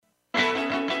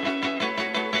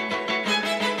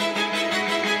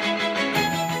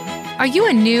Are you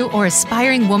a new or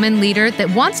aspiring woman leader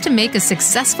that wants to make a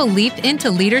successful leap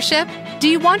into leadership? Do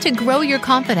you want to grow your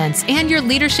confidence and your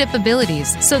leadership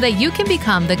abilities so that you can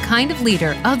become the kind of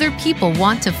leader other people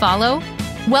want to follow?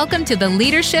 Welcome to the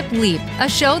Leadership Leap, a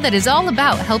show that is all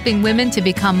about helping women to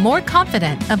become more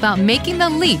confident about making the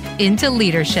leap into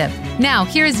leadership. Now,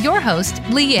 here's your host,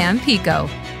 Leanne Pico.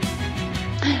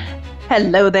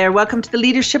 Hello there. Welcome to the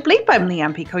Leadership Leap. I'm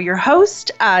Leanne Pico, your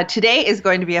host. Today is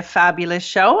going to be a fabulous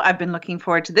show. I've been looking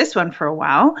forward to this one for a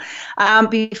while.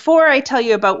 Before I tell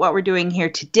you about what we're doing here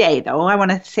today, though, I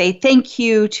want to say thank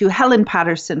you to Helen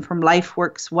Patterson from Life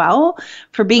Works Well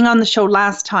for being on the show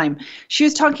last time. She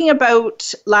was talking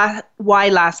about why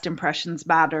last impressions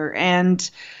matter,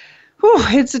 and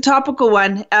it's a topical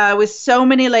one. With so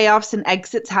many layoffs and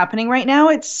exits happening right now,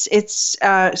 it's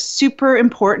super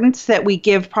important that we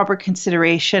give proper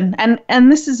consideration.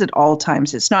 And this is at all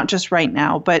times. It's not just right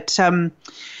now, but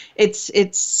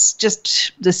it's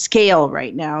just the scale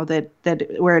right now that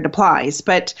where it applies.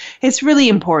 But it's really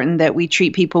important that we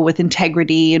treat people with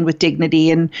integrity and with dignity,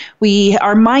 and we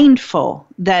are mindful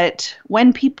that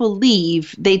when people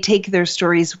leave, they take their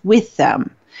stories with them.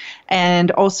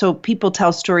 And also people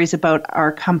tell stories about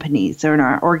our companies and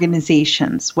our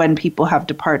organizations when people have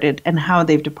departed and how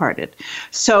they've departed.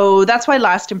 So that's why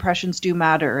last impressions do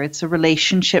matter. It's a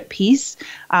relationship piece,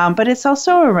 but it's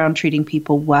also around treating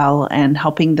people well and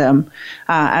helping them.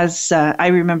 As I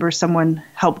remember someone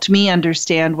helped me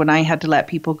understand when I had to let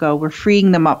people go, we're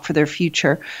freeing them up for their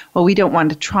future. Well, we don't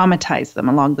want to traumatize them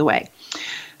along the way.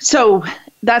 So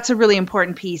that's a really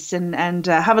important piece, and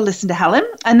have a listen to Helen.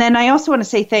 And then I also want to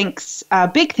say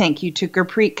big thank you to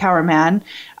Gurpreet Kauraman,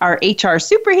 our HR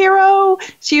superhero.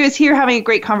 She was here having a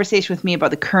great conversation with me about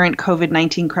the current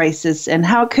COVID-19 crisis and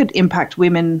how it could impact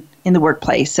women in the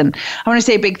workplace. And I want to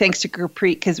say a big thanks to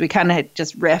Gurpreet because we kind of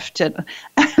just riffed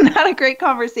and had a great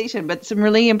conversation, but some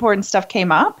really important stuff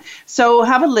came up. So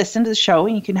have a listen to the show,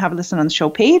 and you can have a listen on the show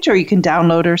page, or you can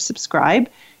download or subscribe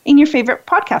in your favorite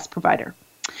podcast provider.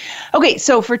 Okay,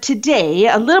 so for today,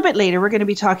 a little bit later, we're going to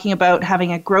be talking about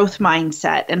having a growth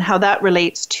mindset and how that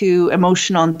relates to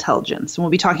emotional intelligence. And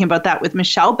we'll be talking about that with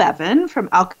Michelle Bevan from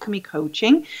Alchemy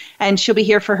Coaching, and she'll be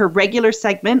here for her regular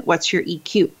segment, What's Your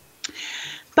EQ?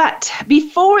 But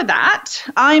before that,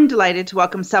 I'm delighted to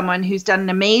welcome someone who's done an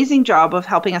amazing job of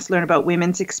helping us learn about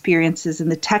women's experiences in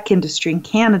the tech industry in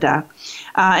Canada.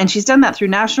 And she's done that through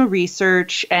national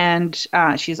research, and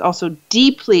she's also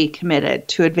deeply committed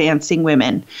to advancing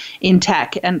women in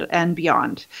tech and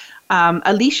beyond.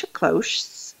 Alicia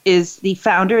Close is the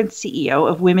founder and CEO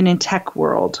of Women in Tech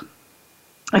World,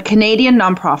 a Canadian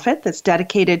nonprofit that's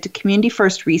dedicated to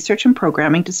community-first research and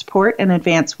programming to support and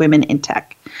advance women in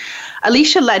tech.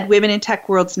 Alicia led Women in Tech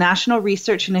World's national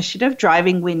research initiative,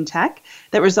 Driving WinTech,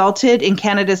 that resulted in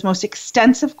Canada's most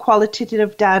extensive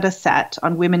qualitative data set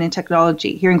on women in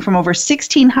technology, hearing from over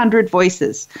 1,600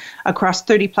 voices across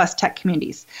 30-plus tech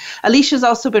communities. Alicia's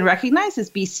also been recognized as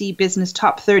BC Business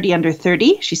Top 30 Under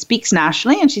 30. She speaks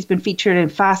nationally, and she's been featured in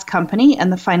Fast Company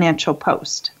and the Financial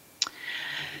Post.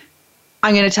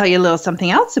 I'm going to tell you a little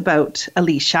something else about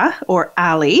Alicia, or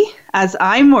Ali, as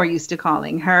I'm more used to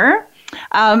calling her.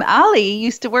 Ali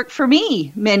used to work for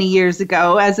me many years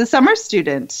ago as a summer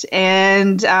student,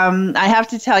 and I have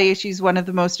to tell you, she's one of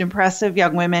the most impressive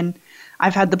young women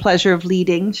I've had the pleasure of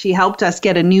leading. She helped us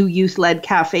get a new youth-led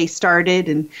cafe started,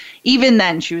 and even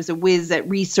then she was a whiz at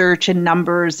research and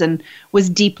numbers and was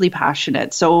deeply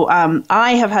passionate. So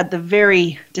I have had the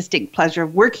very distinct pleasure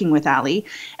of working with Ali,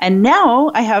 and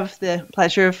now I have the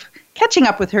pleasure of catching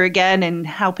up with her again and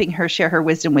helping her share her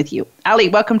wisdom with you. Ali,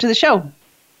 welcome to the show.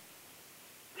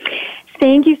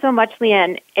 Thank you so much,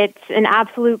 Leanne. It's an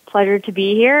absolute pleasure to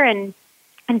be here and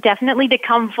definitely to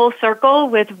come full circle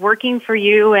with working for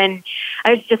you. And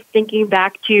I was just thinking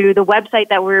back to the website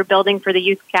that we were building for the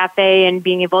Youth Cafe and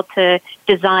being able to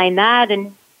design that,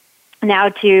 and now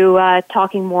to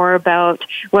talking more about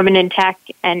women in tech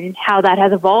and how that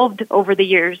has evolved over the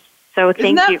years. So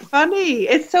thank you. Isn't that funny?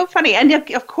 It's so funny. And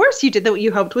of course you did that.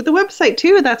 You helped with the website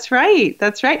too. That's right.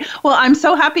 That's right. Well, I'm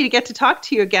so happy to get to talk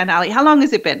to you again, Ali. How long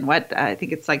has it been? I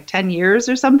think it's like 10 years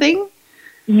or something.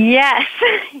 Yes.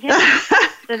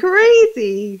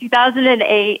 Crazy.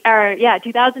 2008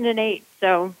 2008.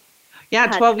 So yeah,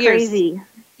 12 years. Crazy.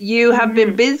 You have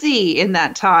been busy in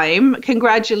that time.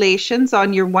 Congratulations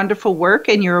on your wonderful work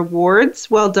and your awards.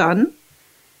 Well done.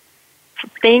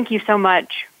 Thank you so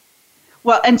much.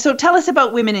 Well, and so tell us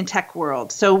about Women in Tech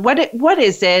World. So what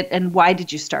is it, and why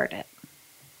did you start it?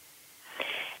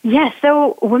 Yes,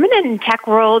 so Women in Tech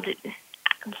World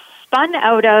spun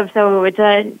out of, so it's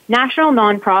a national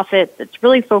nonprofit that's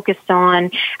really focused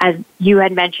on, as you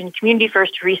had mentioned,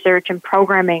 community-first research and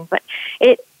programming. But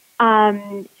it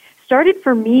started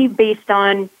for me based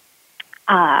on,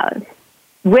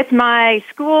 with my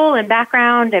school and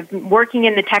background, I've been working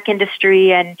in the tech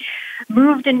industry and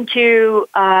moved into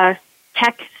a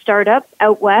tech startup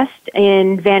out west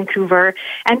in Vancouver.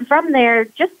 And from there,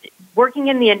 just working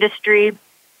in the industry,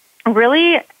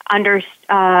 really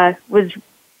was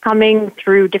coming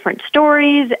through different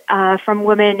stories from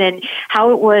women and how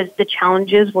it was the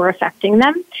challenges were affecting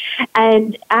them.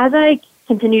 And as I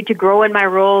continued to grow in my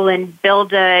role and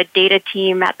build a data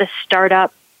team at the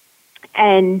startup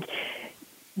and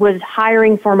was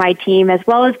hiring for my team as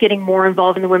well as getting more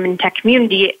involved in the women in tech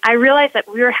community, I realized that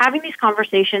we were having these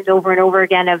conversations over and over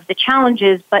again of the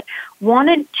challenges, but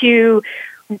wanted to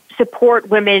support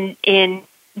women in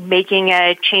making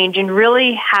a change and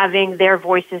really having their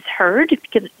voices heard,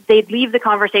 because they'd leave the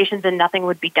conversations and nothing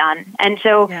would be done. And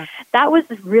so that was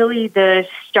really the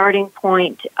starting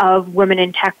point of Women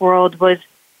in Tech World, was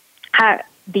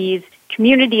these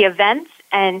community events.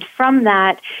 And from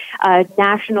that, a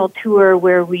national tour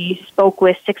where we spoke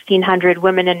with 1,600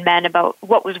 women and men about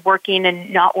what was working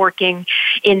and not working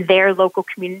in their local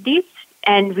communities.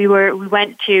 And we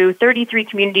went to 33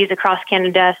 communities across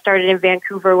Canada, started in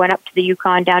Vancouver, went up to the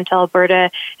Yukon, down to Alberta,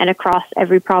 and across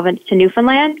every province to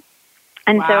Newfoundland.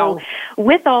 And so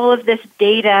with all of this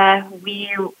data,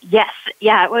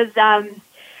 it was,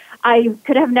 I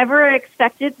could have never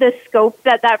expected the scope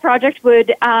that project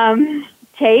would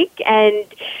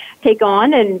take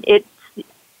on. And it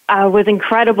was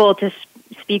incredible to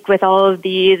speak with all of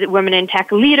these women in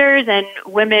tech leaders and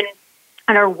women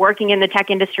and are working in the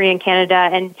tech industry in Canada,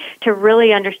 and to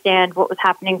really understand what was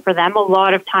happening for them. A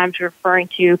lot of times referring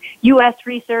to U.S.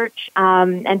 research,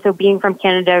 and so being from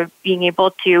Canada, being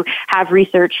able to have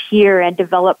research here and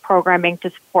develop programming to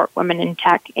support women in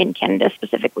tech in Canada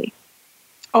specifically.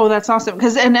 Oh, that's awesome.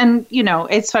 Because and you know,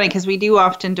 it's funny because we do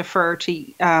often defer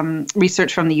to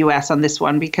research from the U.S. on this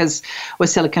one, because with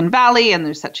Silicon Valley and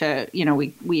there's such a, you know,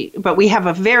 but we have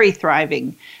a very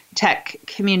thriving tech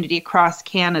community across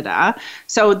Canada.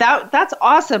 So that's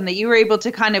awesome that you were able to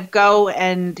kind of go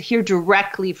and hear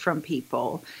directly from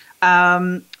people.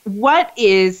 So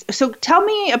tell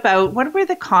me about, what were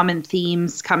the common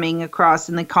themes coming across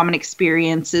and the common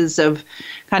experiences of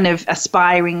kind of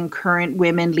aspiring current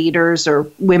women leaders or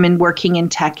women working in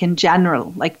tech in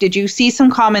general? Like, did you see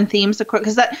some common themes?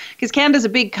 Because Canada's a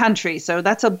big country, so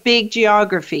that's a big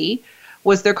geography.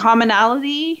 Was there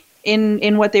commonality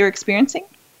in what they were experiencing?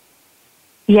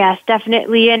 Yes,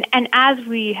 definitely. And as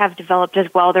we have developed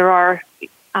as well, there are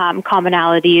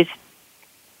commonalities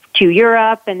to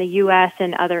Europe and the U.S.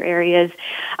 and other areas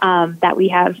that we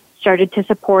have started to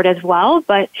support as well.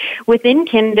 But within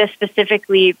Canada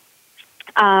specifically,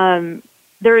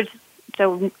 there's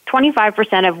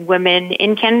 25% of women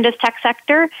in Canada's tech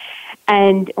sector,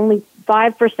 and only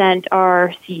 5%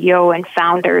 are CEO and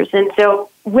founders. And so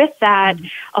with that,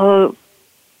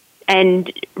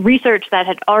 and research that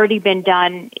had already been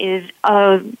done, is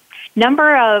a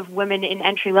number of women in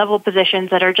entry-level positions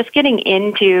that are just getting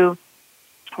into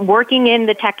working in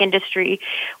the tech industry.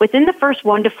 Within the first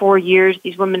 1 to 4 years,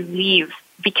 these women leave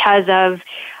because of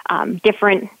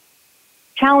different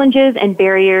challenges and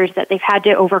barriers that they've had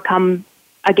to overcome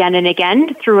again and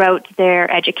again throughout their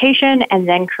education and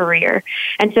then career.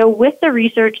 And so with the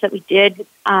research that we did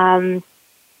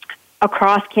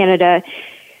across Canada,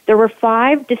 there were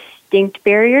 5 distinct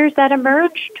barriers that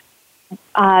emerged.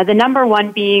 The number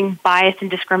one being bias and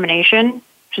discrimination,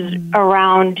 which is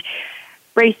around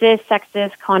racist,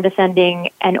 sexist, condescending,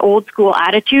 and old school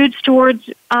attitudes towards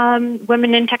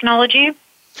women in technology.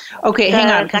 Okay, hang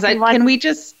on, because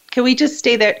can we just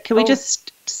stay there? Can we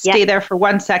just stay there for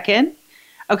 1 second?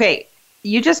 Okay,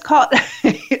 you just called.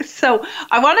 So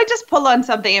I want to just pull on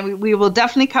something, and we will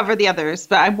definitely cover the others,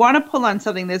 but I want to pull on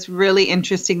something that's really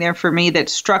interesting there for me that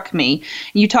struck me.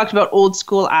 You talked about old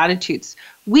school attitudes.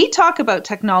 We talk about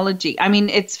technology. I mean,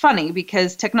 it's funny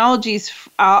because technology is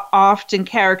often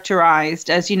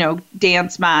characterized as, you know,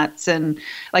 dance mats and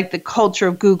like the culture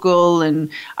of Google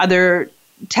and other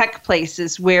tech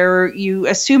places where you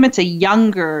assume it's a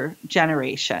younger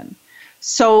generation.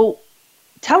 So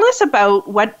tell us about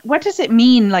what does it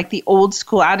mean, like the old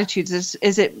school attitudes?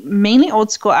 Is it mainly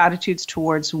old school attitudes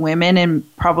towards women and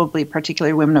probably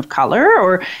particularly women of color,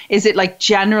 or is it like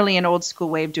generally an old school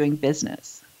way of doing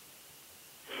business?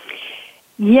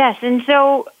 Yes, and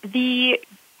so the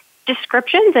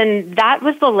descriptions, and that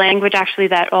was the language actually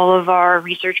that all of our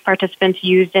research participants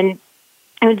used, and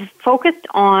it was focused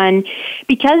on,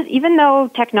 because even though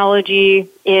technology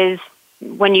is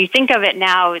when you think of it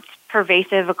now, it's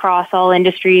pervasive across all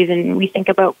industries, and we think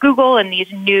about Google and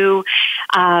these new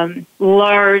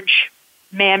large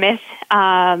mammoth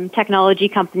technology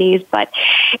companies, but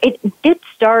it did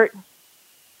start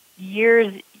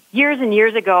years and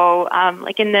years ago,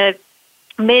 like in the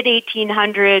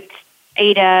mid-1800s.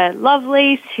 Ada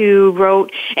Lovelace, who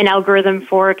wrote an algorithm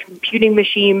for a computing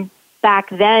machine back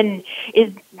then,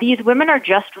 is these women are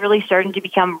just really starting to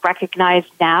become recognized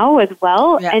now as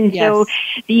well. Yeah, and so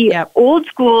the old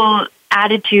school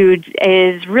attitudes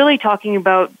is really talking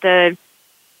about the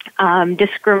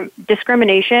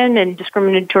discrimination and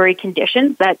discriminatory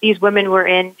conditions that these women were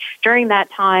in during that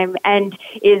time, and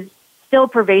is still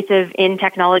pervasive in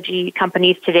technology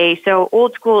companies today. So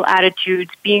old school attitudes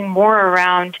being more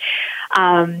around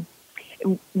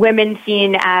women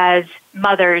seen as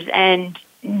mothers and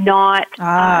not,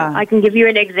 I can give you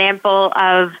an example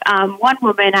of one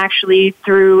woman actually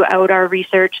throughout our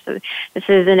research. So this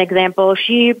is an example.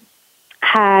 She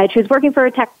was working for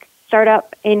a tech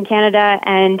startup in Canada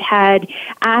and had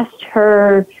asked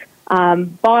her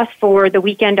boss for the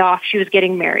weekend off. She was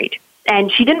getting married.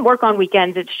 And she didn't work on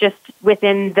weekends. It's just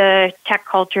within the tech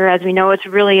culture, as we know, it's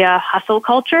really a hustle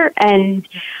culture. And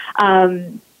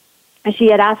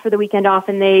she had asked for the weekend off,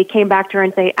 and they came back to her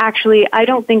and say, actually, I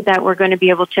don't think that we're going to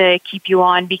be able to keep you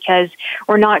on because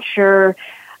we're not sure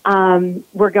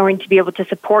we're going to be able to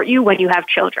support you when you have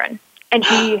children. And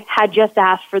she had just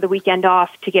asked for the weekend off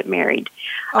to get married.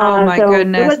 Oh, my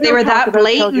goodness. They were that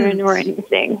blatant. Or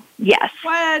anything. Yes.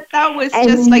 What? That was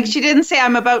just like, she didn't say,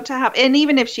 I'm about to have, and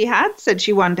even if she had said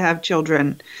she wanted to have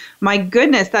children, my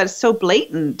goodness, that's so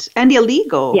blatant and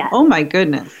illegal. Yes. Oh, my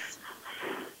goodness.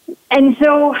 And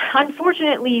so,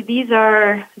 unfortunately, these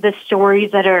are the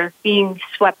stories that are being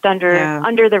swept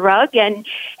under the rug. And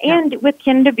with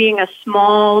Canada being a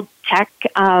small tech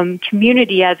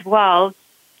community as well,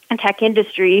 and tech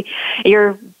industry,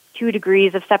 you're 2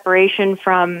 degrees of separation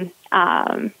from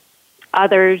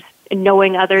others,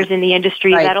 knowing others in the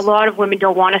industry, that a lot of women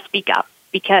don't want to speak up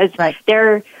because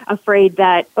they're afraid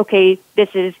that, okay,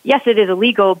 it is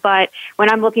illegal, but when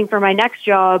I'm looking for my next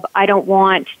job, I don't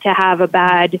want to have a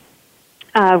bad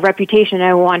reputation.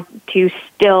 I want to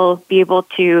still be able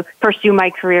to pursue my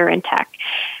career in tech.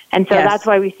 And so that's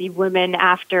why we see women,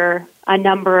 after a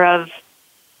number of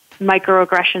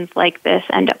microaggressions like this,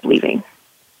 end up leaving.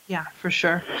 Yeah, for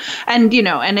sure. And,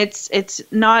 and it's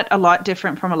not a lot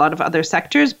different from a lot of other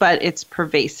sectors, but it's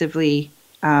pervasively,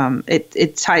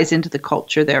 it ties into the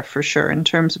culture there for sure, in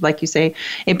terms of, like you say,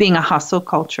 it being a hustle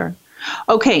culture.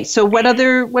 Okay, so what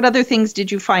other things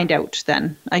did you find out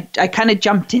then? I kind of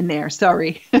jumped in there,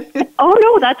 sorry. Oh,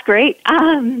 no, that's great.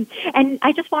 And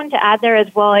I just wanted to add there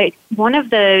as well, one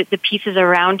of the pieces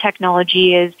around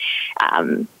technology is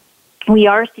we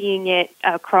are seeing it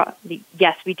across,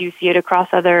 yes, we do see it across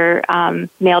other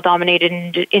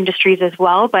male-dominated industries as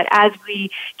well, but as we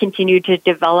continue to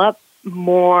develop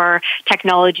more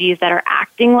technologies that are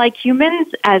acting like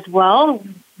humans as well, we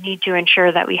need to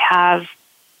ensure that we have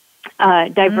a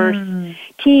diverse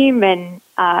team and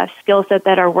skill set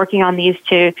that are working on these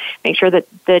to make sure that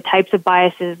the types of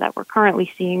biases that we're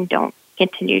currently seeing don't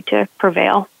continue to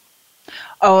prevail.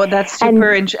 Oh, that's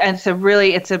super, and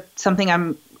it's something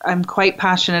I'm quite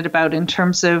passionate about, in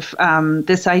terms of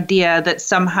this idea that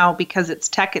somehow, because it's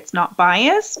tech, it's not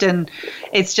biased. And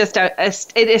it's just,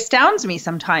 it astounds me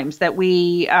sometimes that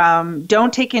we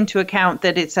don't take into account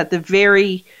that it's at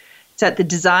the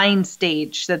design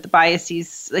stage, that the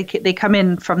biases, they come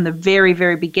in from the very,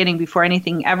 very beginning, before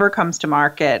anything ever comes to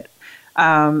market.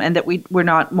 And that we're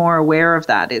not more aware of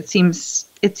that. It seems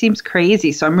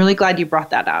crazy. So I'm really glad you brought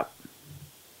that up.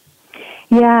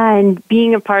 Yeah, and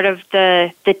being a part of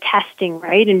the testing,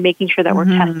 right, and making sure that we're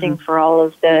testing for all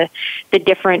of the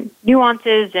different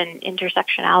nuances and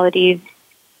intersectionalities,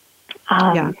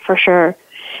 for sure.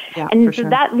 Yeah, and so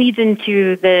that leads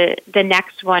into the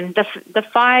next one. The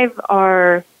 5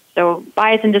 are, so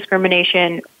bias and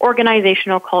discrimination,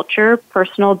 organizational culture,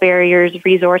 personal barriers,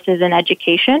 resources, and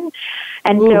education.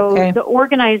 And the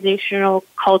organizational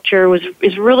culture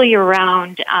is really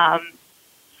around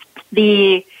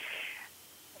the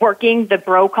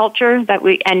bro culture that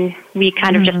we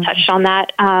kind of just touched on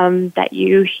that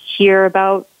you hear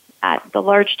about at the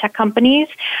large tech companies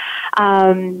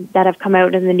that have come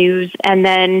out in the news. And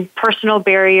then personal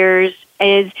barriers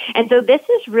and so this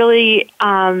is really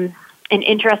an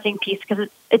interesting piece, because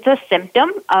it's a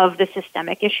symptom of the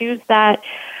systemic issues that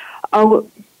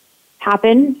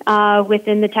happen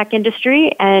within the tech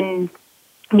industry. And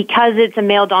because it's a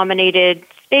male-dominated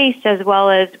space, as well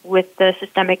as with the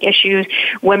systemic issues,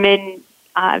 women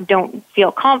don't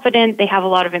feel confident. They have a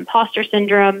lot of imposter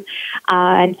syndrome.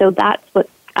 And so that's what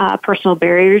personal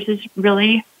barriers is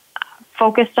really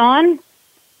focused on.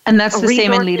 And that's the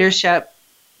same in leadership.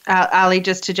 Ali,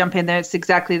 just to jump in there, it's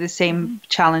exactly the same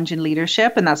challenge in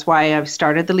leadership, and that's why I've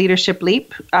started the Leadership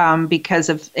Leap,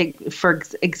 for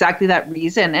exactly that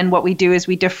reason. And what we do is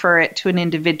we defer it to an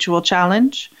individual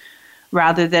challenge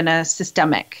rather than a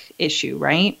systemic issue,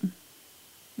 right?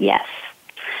 Yes.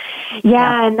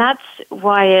 Yeah, and that's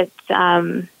why it's,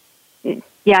 I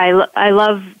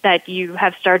love that you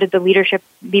have started the Leadership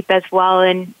Leap as well,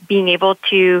 and being able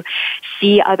to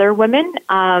see other women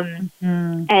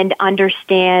and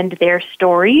understand their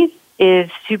stories is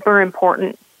super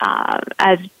important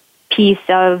as piece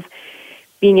of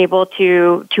being able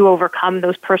to overcome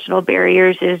those personal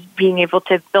barriers, is being able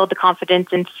to build the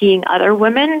confidence and seeing other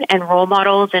women and role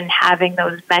models and having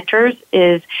those mentors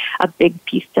is a big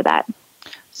piece to that.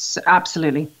 So,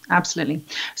 absolutely.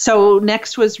 So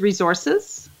next was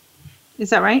resources.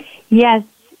 Is that right? Yes.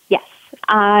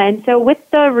 And so with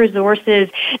the resources,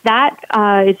 that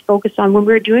is focused on when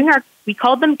we were doing we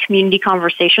called them community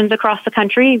conversations across the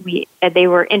country. They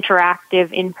were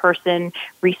interactive, in-person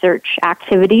research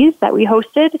activities that we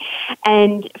hosted.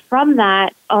 And from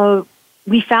that,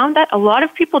 we found that a lot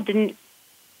of people didn't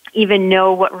even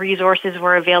know what resources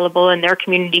were available in their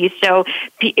communities. So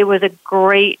it was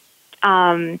great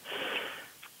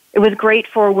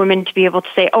for women to be able to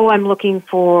say, oh, I'm looking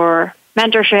for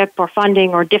mentorship or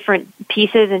funding or different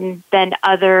pieces, and then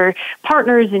other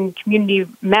partners and community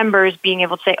members being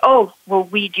able to say, oh, well,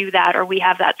 we do that, or we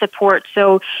have that support.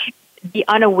 So the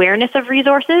unawareness of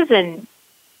resources and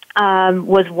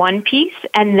was one piece,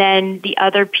 and then the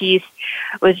other piece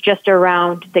was just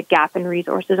around the gap in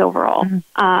resources overall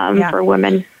for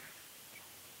women.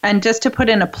 And just to put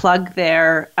in a plug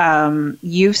there,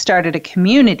 you've started a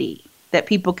community that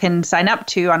people can sign up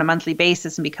to on a monthly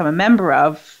basis and become a member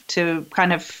of, to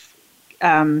kind of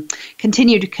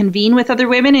continue to convene with other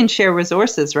women and share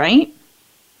resources, right?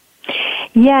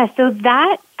 Yeah, so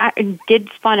that did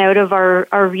spawn out of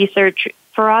our research.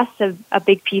 For us, a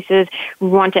big piece is we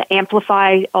want to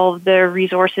amplify all of the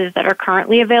resources that are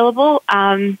currently available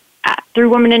through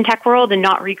Women in Tech World and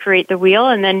not recreate the wheel.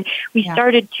 And then we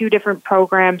started 2 different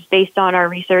programs based on our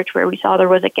research where we saw there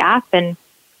was a gap, and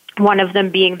one of them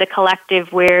being the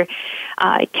collective, where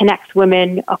it connects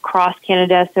women across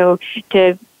Canada. So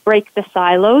to break the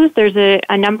silos, there's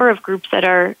a number of groups that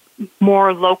are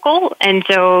more local, and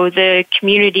so the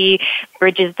community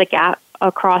bridges the gap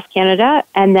across Canada.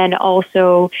 And then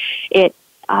also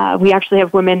we actually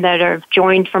have women that are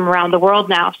joined from around the world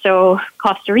now, so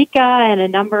Costa Rica and a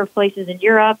number of places in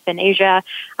Europe and Asia.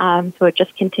 So it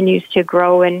just continues to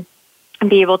grow and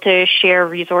be able to share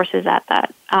resources at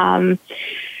that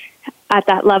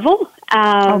level.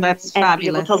 That's fabulous. And be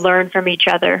able to learn from each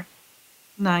other.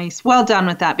 Nice. Well done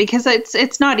with that, because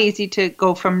it's not easy to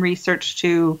go from research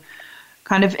to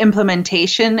kind of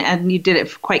implementation, and you did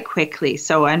it quite quickly.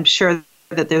 So I'm sure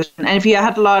that and if you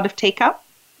had a lot of take-up,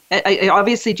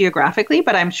 obviously geographically,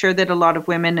 but I'm sure that a lot of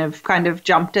women have kind of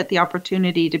jumped at the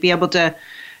opportunity to be able to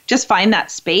just find that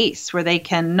space where they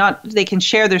can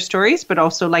share their stories, but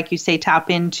also, like you say, tap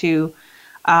into,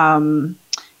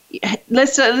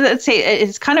 let's say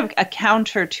it's kind of a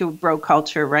counter to bro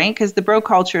culture, right? Because the bro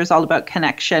culture is all about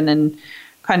connection and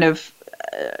kind of,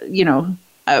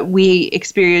 we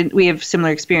have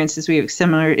similar experiences, we have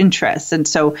similar interests, and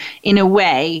so in a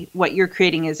way, what you're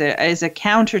creating is a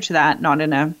counter to that, not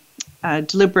in a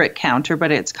deliberate counter,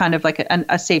 but it's kind of like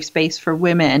a safe space for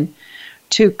women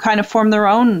to kind of form their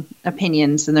own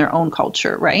opinions and their own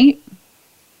culture, right?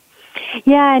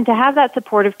 Yeah, and to have that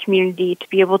supportive community to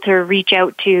be able to reach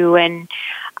out to and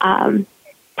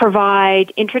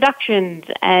provide introductions,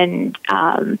 and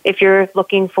if you're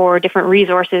looking for different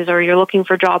resources or you're looking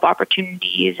for job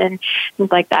opportunities and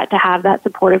things like that, to have that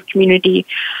supportive community.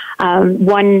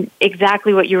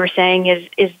 Exactly what you were saying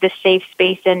is the safe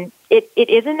space, and it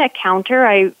isn't a counter.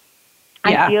 I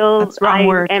feel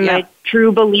I am a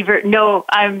true believer. No,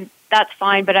 that's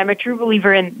fine, but I'm a true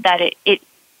believer in that it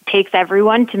takes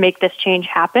everyone to make this change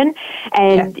happen,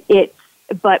 and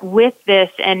but with this,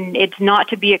 and it's not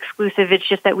to be exclusive, it's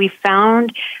just that we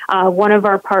found one of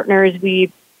our partners,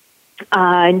 we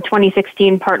in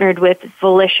 2016 partnered with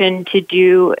Volition to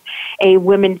do a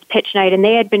women's pitch night, and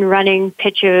they had been running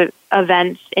pitch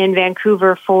events in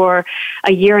Vancouver for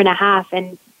a year and a half,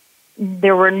 and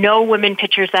there were no women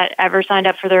pitchers that ever signed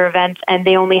up for their events, and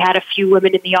they only had a few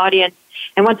women in the audience.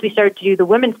 And once we started to do the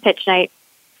women's pitch night,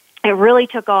 it really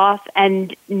took off,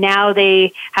 and now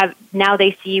they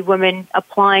see women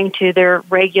applying to their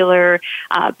regular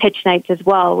pitch nights as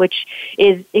well, which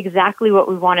is exactly what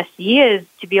we want to see, is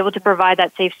to be able to provide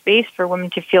that safe space for women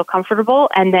to feel comfortable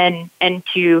and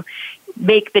to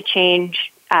make the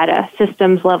change at a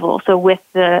systems level. So with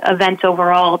the events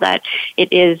overall, that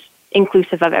it is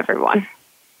inclusive of everyone.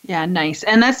 Yeah, nice.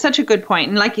 And that's such a good point.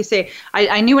 And like you say,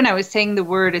 I knew when I was saying the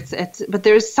word, but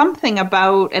there's something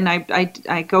about, and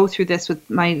I go through this with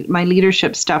my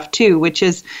leadership stuff too, which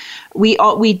is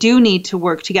we do need to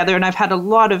work together. And I've had a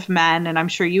lot of men, and I'm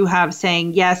sure you have,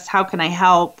 saying, yes, how can I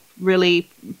help? Really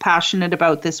passionate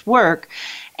about this work.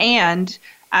 And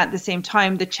at the same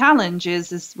time, the challenge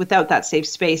is without that safe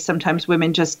space, sometimes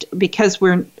women just, because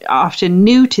we're often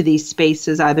new to these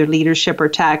spaces, either leadership or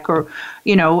tech or,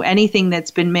 anything that's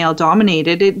been male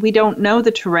dominated, we don't know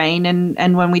the terrain.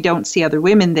 And when we don't see other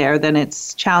women there, then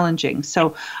it's challenging.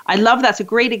 So I love that's a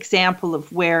great example of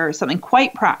where something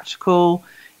quite practical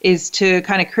is to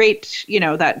kind of create,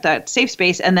 that safe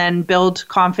space and then build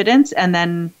confidence and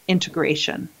then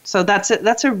integration. So that's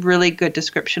a really good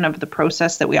description of the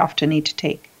process that we often need to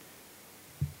take.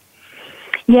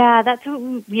 Yeah, that's what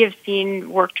we have seen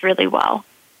worked really well.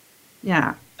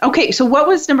 Yeah. Okay, so what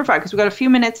was number 5? Because we've got a few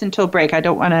minutes until break. I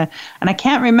don't want to, and I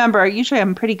can't remember. Usually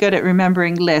I'm pretty good at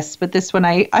remembering lists, but this one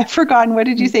I've forgotten. What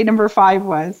did you say number 5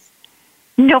 was?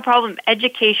 No problem.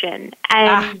 Education.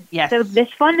 And yes. So this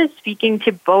one is speaking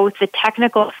to both the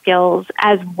technical skills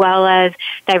as well as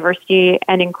diversity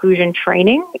and inclusion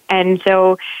training. And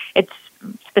so it's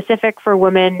specific for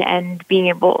women and being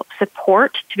able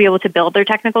support to be able to build their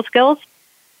technical skills,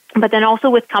 but then also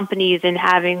with companies and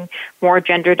having more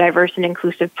gender diverse and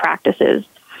inclusive practices.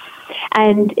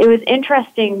 And it was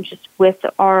interesting just with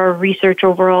our research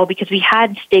overall, because we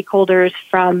had stakeholders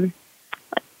from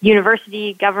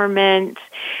university, government,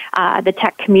 the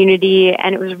tech community,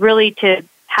 and it was really to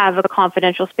have a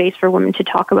confidential space for women to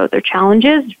talk about their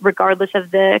challenges, regardless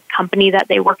of the company that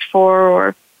they worked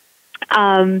for.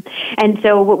 And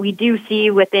so what we do see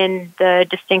within the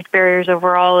distinct barriers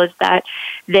overall is that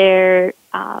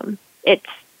it's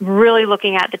really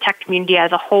looking at the tech community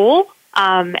as a whole,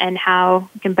 and how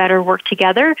we can better work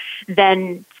together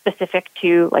than specific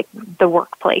to like the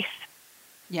workplace.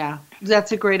 Yeah,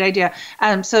 that's a great idea.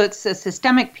 So it's a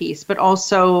systemic piece, but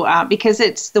also because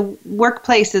it's the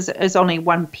workplace is only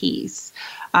one piece.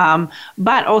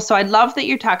 But also I love that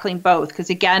you're tackling both, because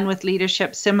again, with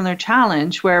leadership, similar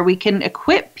challenge where we can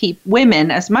equip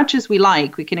women as much as we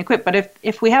like, we can equip, but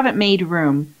if we haven't made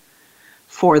room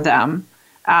for them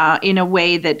in a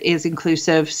way that is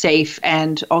inclusive, safe,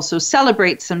 and also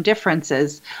celebrates some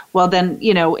differences, well then,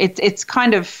 it's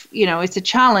kind of, it's a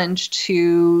challenge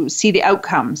to see the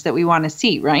outcomes that we want to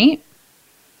see, right?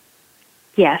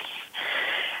 Yes,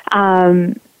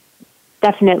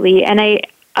 definitely. And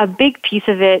a big piece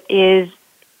of it is,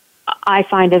 I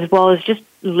find as well, is just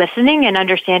listening and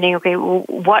understanding, okay, well,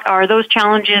 what are those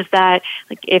challenges that,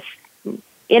 like, if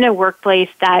in a workplace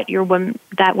that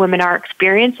women are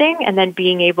experiencing, and then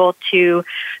being able to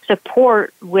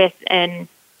support with an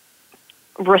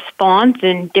response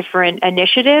and different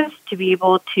initiatives to be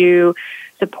able to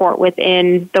support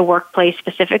within the workplace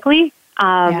specifically,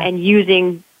 and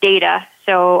using data.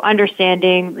 So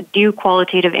understanding, do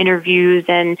qualitative interviews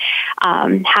and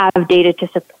have data to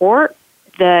support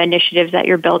the initiatives that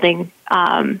you're building,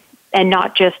 and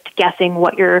not just guessing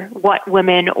what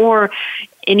women or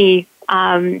any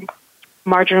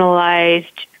marginalized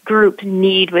group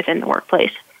need within the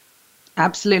workplace.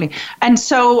 Absolutely. And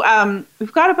so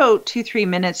we've got about 2-3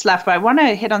 minutes left, but I want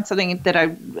to hit on something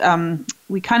that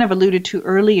we kind of alluded to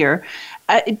earlier.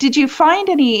 Did you find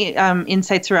any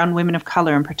insights around women of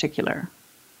color in particular?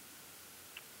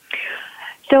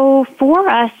 So for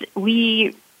us,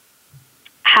 we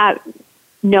have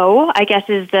no, I guess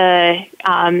is the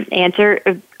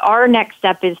answer. Our next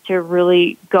step is to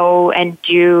really go and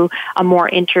do a more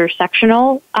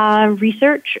intersectional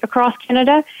research across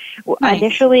Canada. Nice.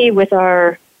 Initially, with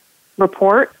our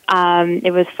report,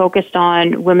 it was focused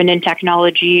on women in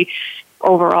technology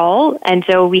overall, and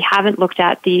so we haven't looked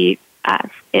at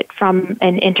it from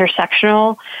an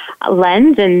intersectional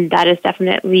lens, and that is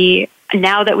definitely,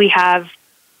 now that we have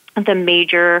the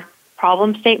major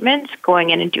problem statements, going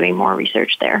in and doing more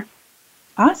research there.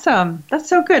 Awesome. That's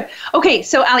so good. Okay,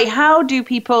 so Ali, how do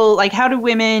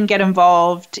women get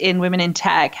involved in Women in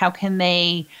Tech? How can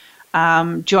they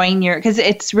join because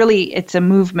it's a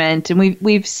movement, and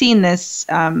we've seen this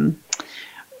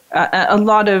a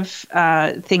lot of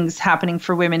things happening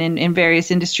for women in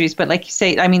various industries, but like you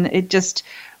say, I mean, it just,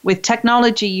 with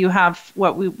technology, you have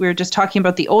what we were just talking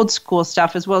about, the old school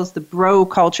stuff, as well as the bro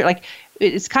culture. Like,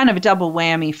 it's kind of a double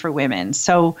whammy for women.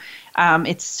 So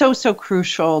it's so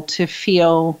crucial to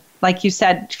feel, like you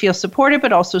said, feel supported,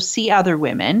 but also see other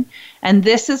women. And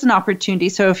this is an opportunity.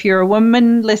 So if you're a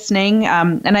woman listening,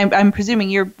 and I'm presuming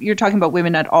you're talking about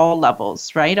women at all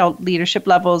levels, right? All leadership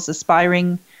levels,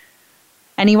 aspiring,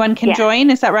 anyone can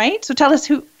join. Is that right? So tell us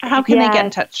how can they get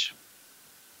in touch?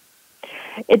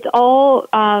 It's all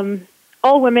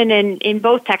women in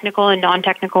both technical and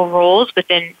non-technical roles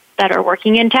that are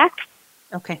working in tech.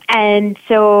 Okay. And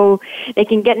so they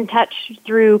can get in touch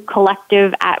through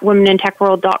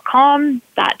collective@womenintechworld.com.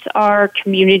 That's our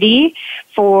community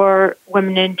for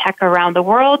women in tech around the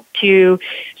world to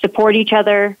support each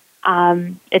other.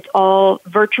 It's all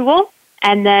virtual.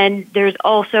 And then there's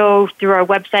also through our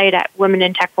website at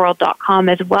womenintechworld.com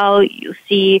as well, you'll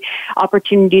see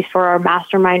opportunities for our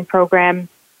mastermind program,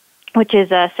 which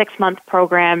is a 6-month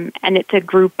program, and it's a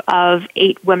group of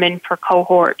 8 women per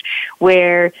cohort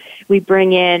where we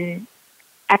bring in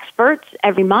experts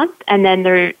every month, and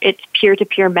then it's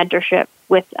peer-to-peer mentorship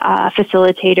with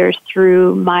facilitators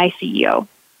through my CEO.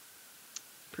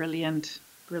 Brilliant.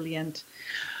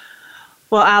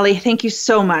 Well, Ali, thank you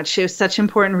so much. It was such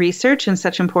important research and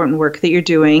such important work that you're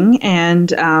doing.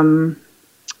 And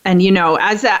you know,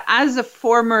 as a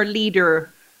former leader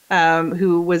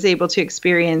who was able to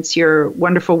experience your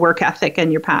wonderful work ethic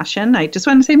and your passion, I just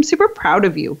want to say I'm super proud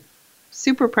of you,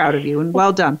 and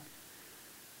well done.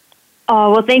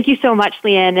 Oh, well, thank you so much,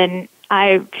 Leanne. And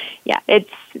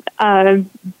it's a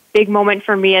big moment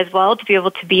for me as well to be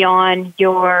able to be on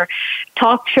your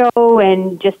talk show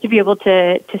and just to be able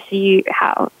to see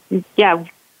how,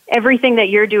 everything that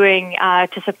you're doing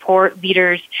to support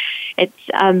leaders. It's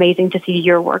amazing to see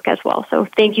your work as well. So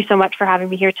thank you so much for having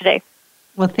me here today.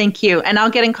 Well, thank you. And I'll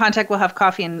get in contact. We'll have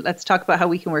coffee and let's talk about how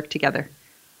we can work together.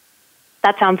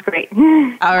 That sounds great.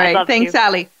 All right. Thanks,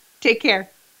 Ali. Take care.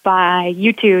 Bye.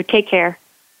 You too. Take care.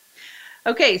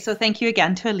 Okay, so thank you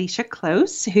again to Alicia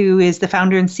Close, who is the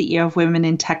founder and CEO of Women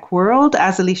in Tech World.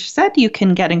 As Alicia said, you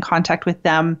can get in contact with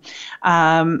them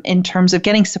in terms of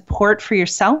getting support for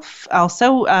yourself.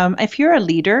 Also, if you're a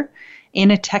leader in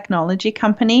a technology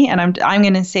company, and I'm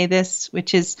going to say this,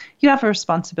 which is you have a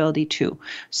responsibility too.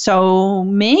 So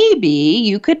maybe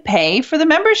you could pay for the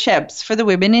memberships for the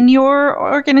women in your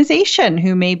organization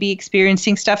who may be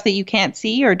experiencing stuff that you can't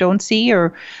see or don't see,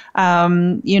 or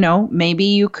maybe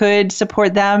you could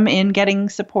support them in getting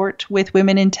support with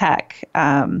women in tech.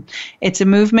 It's a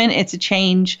movement, it's a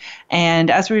change,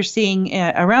 and as we're seeing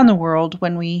around the world,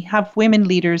 when we have women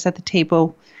leaders at the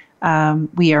table,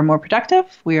 we are more productive,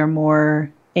 we are more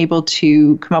able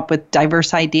to come up with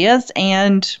diverse ideas,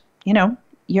 and,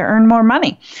 you earn more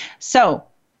money. So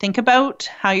think about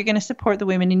how you're going to support the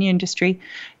women in your industry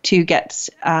to get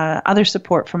other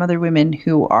support from other women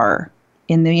who are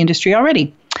in the industry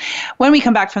already. When we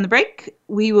come back from the break,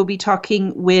 we will be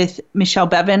talking with Michelle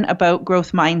Bevan about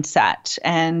growth mindset.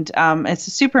 And it's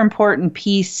a super important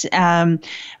piece.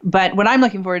 But what I'm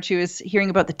looking forward to is hearing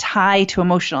about the tie to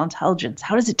emotional intelligence.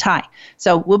 How does it tie?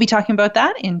 So we'll be talking about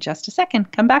that in just a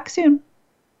second. Come back soon.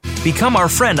 Become our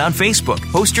friend on Facebook.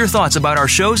 Post your thoughts about our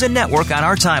shows and network on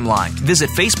our timeline.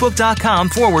 Visit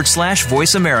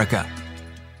facebook.com/Voice America.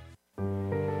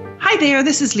 Hi there,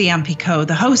 this is Leanne Picot,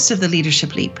 the host of The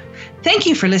Leadership Leap. Thank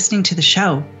you for listening to the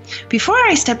show. Before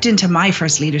I stepped into my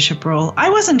first leadership role,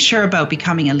 I wasn't sure about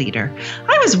becoming a leader.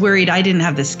 I was worried I didn't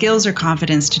have the skills or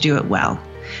confidence to do it well.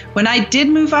 When I did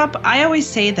move up, I always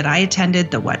say that I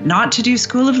attended the What Not to Do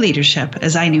School of Leadership,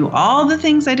 as I knew all the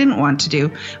things I didn't want to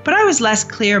do, but I was less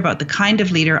clear about the kind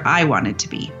of leader I wanted to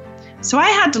be. So I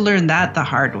had to learn that the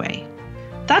hard way.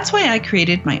 That's why I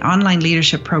created my online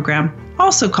leadership program,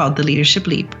 also called The Leadership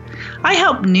Leap. I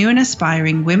help new and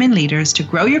aspiring women leaders to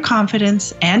grow your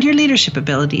confidence and your leadership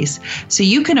abilities so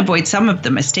you can avoid some of the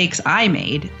mistakes I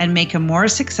made and make a more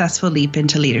successful leap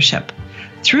into leadership.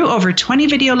 Through over 20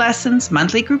 video lessons,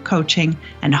 monthly group coaching,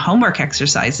 and homework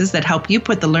exercises that help you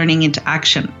put the learning into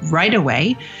action right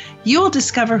away, you will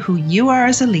discover who you are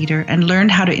as a leader and learn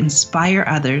how to inspire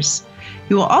others.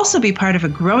 You will also be part of a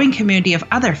growing community of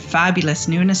other fabulous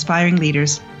new and aspiring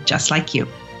leaders just like you.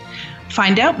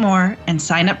 Find out more and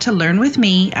sign up to learn with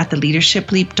me at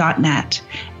theleadershipleap.net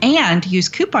and use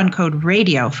coupon code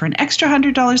RADIO for an extra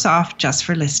 $100 off just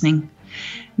for listening.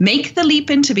 Make the leap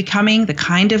into becoming the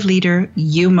kind of leader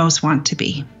you most want to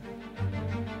be.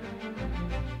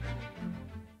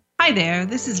 Hi there,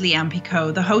 this is Leanne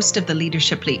Picot, the host of The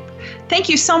Leadership Leap. Thank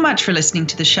you so much for listening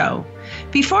to the show.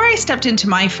 Before I stepped into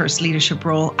my first leadership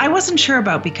role, I wasn't sure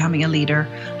about becoming a leader.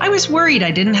 I was worried I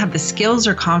didn't have the skills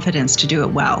or confidence to do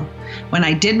it well. When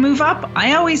I did move up,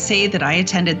 I always say that I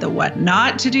attended the What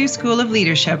Not to Do School of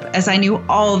Leadership, as I knew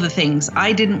all the things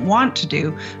I didn't want to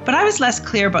do, but I was less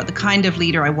clear about the kind of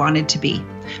leader I wanted to be.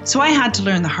 So I had to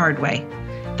learn the hard way.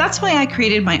 That's why I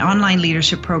created my online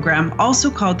leadership program,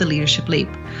 also called The Leadership Leap.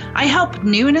 I help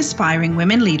new and aspiring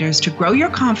women leaders to grow your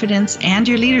confidence and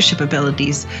your leadership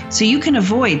abilities so you can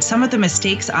avoid some of the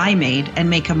mistakes I made and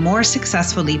make a more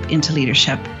successful leap into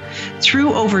leadership.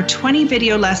 Through over 20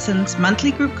 video lessons,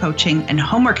 monthly group coaching, and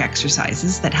homework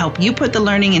exercises that help you put the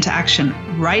learning into action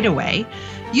right away,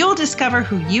 you'll discover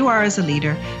who you are as a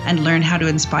leader and learn how to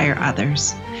inspire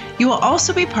others. You will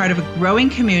also be part of a growing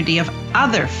community of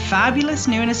other fabulous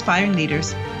new and aspiring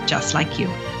leaders just like you.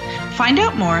 Find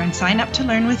out more and sign up to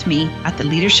learn with me at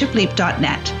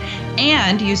theleadershipleap.net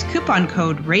and use coupon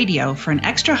code RADIO for an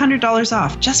extra $100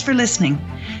 off just for listening.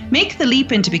 Make the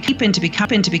leap into becoming the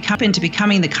kind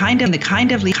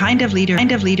of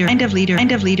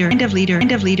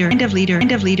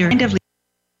leader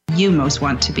you most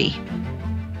want to be.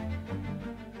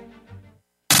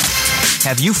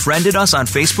 Have you friended us on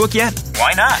Facebook yet?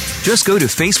 Why not? Just go to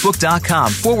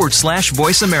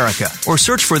facebook.com/Voice America or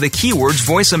search for the keywords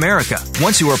Voice America.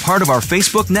 Once you are part of our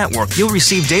Facebook network, you'll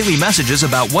receive daily messages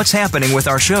about what's happening with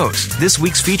our shows, this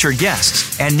week's featured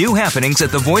guests, and new happenings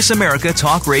at the Voice America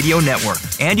Talk Radio Network.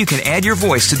 And you can add your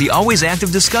voice to the always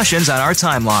active discussions on our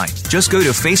timeline. Just go to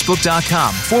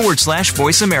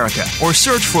facebook.com/Voice America or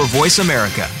search for Voice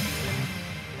America.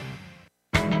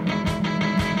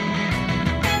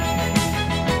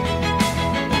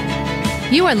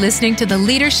 You are listening to The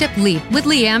Leadership Leap with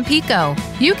Leanne Picot.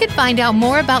 You can find out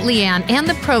more about Leanne and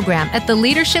the program at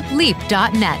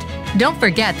theleadershipleap.net. Don't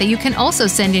forget that you can also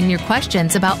send in your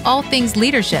questions about all things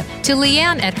leadership to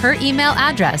Leanne at her email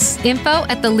address,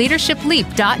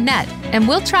 info@theleadershipleap.net, and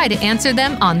we'll try to answer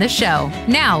them on the show.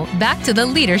 Now, back to The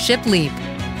Leadership Leap.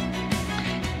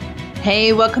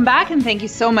 Hey, welcome back, and thank you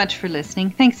so much for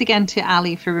listening. Thanks again to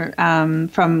Ali for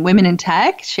from Women in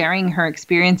Tech, sharing her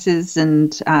experiences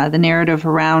and the narrative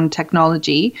around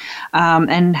technology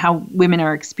and how women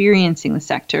are experiencing the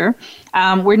sector.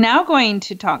 We're now going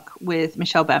to talk with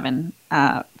Michelle Bevan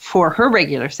for her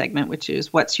regular segment, which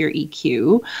is What's Your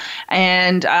EQ?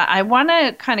 And I want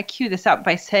to kind of cue this up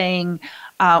by saying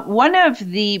one of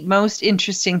the most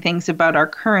interesting things about our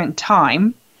current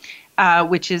time,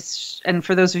 which is, and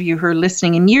for those of you who are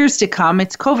listening in years to come,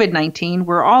 it's COVID-19.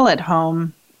 We're all at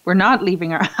home. We're not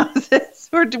leaving our houses.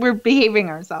 We're behaving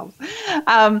ourselves.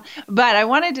 But I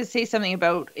wanted to say something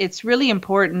about, it's really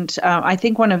important. I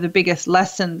think one of the biggest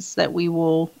lessons that we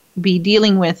will be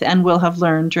dealing with and will have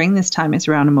learned during this time is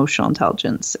around emotional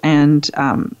intelligence. And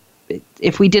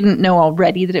if we didn't know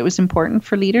already that it was important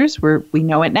for leaders, we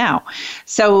know it now.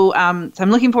 So I'm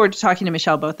looking forward to talking to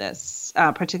Michelle about this.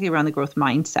 Particularly around the growth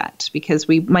mindset, because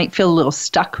we might feel a little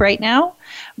stuck right now,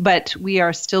 but we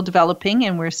are still developing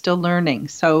and we're still learning.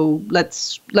 So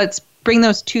let's bring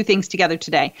those two things together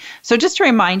today. So just to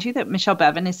remind you that Michelle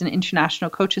Bevan is an International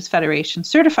Coaches Federation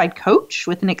certified coach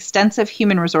with an extensive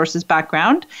human resources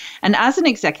background. And as an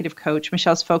executive coach,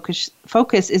 Michelle's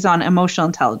focus is on emotional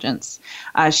intelligence.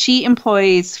 She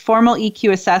employs formal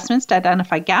EQ assessments to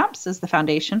identify gaps as the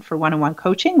foundation for one-on-one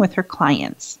coaching with her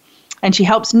clients. And she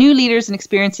helps new leaders and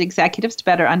experienced executives to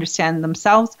better understand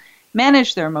themselves,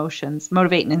 manage their emotions,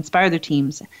 motivate and inspire their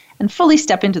teams, and fully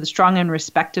step into the strong and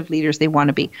respective leaders they want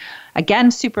to be.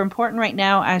 Again, super important right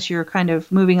now as you're kind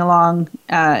of moving along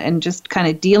and just kind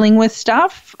of dealing with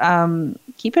stuff.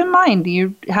 Keep in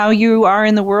mind, how you are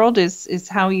in the world is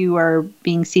how you are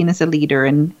being seen as a leader,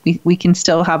 and we can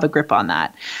still have a grip on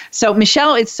that. So,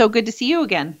 Michelle, it's so good to see you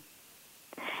again.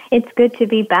 It's good to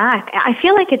be back. I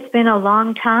feel like it's been a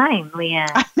long time,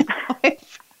 Leanne.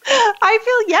 I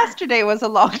feel yesterday was a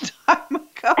long time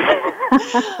ago.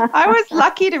 I was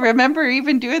lucky to remember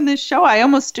even doing this show. I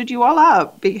almost stood you all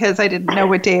up because I didn't know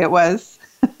what day it was.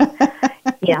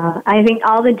 Yeah, I think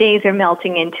all the days are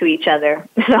melting into each other.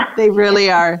 They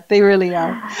really are. They really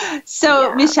are. So,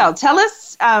 yeah. Michelle, tell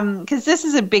us, because this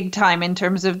is a big time in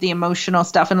terms of the emotional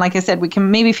stuff. And like I said, we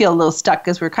can maybe feel a little stuck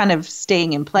because we're kind of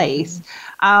staying in place.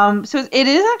 So it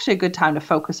is actually a good time to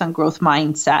focus on growth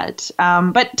mindset.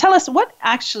 But tell us, what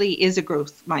actually is a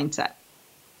growth mindset?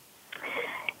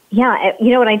 Yeah,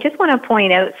 you know what? I just want to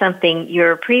point out something.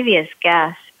 Your previous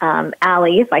guest,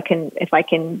 Ali, if I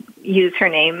can use her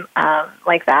name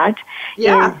like that,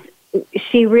 yeah,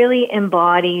 she really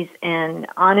embodies and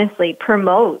honestly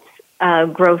promotes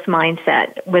growth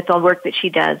mindset with the work that she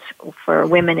does for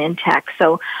women in tech.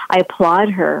 So I applaud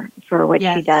her for what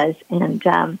she does. And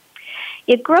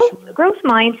growth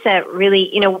mindset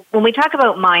really, when we talk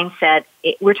about mindset,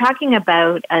 we're talking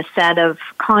about a set of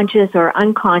conscious or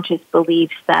unconscious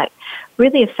beliefs that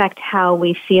really affect how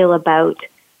we feel about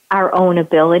our own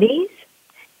abilities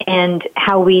and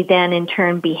how we then in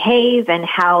turn behave and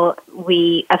how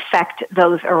we affect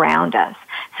those around us.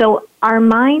 So our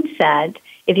mindset,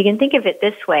 if you can think of it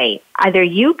this way, either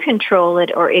you control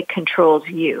it or it controls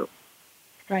you.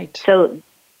 Right. So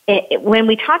when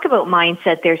we talk about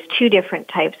mindset, there's two different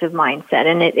types of mindset,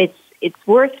 and it's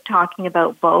worth talking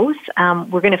about both.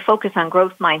 We're going to focus on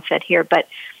growth mindset here, but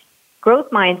growth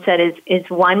mindset is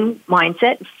one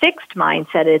mindset. Fixed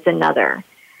mindset is another.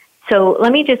 So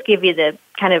let me just give you the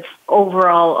kind of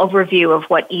overall overview of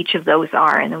what each of those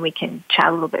are, and then we can chat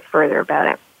a little bit further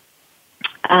about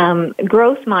it.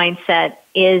 Growth mindset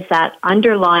is that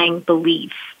underlying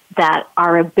belief that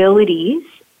our abilities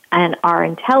and our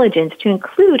intelligence, to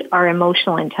include our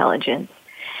emotional intelligence,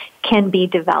 can be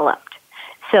developed.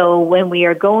 So when we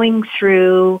are going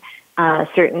through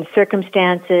certain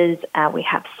circumstances, we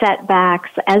have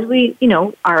setbacks, as we,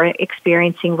 are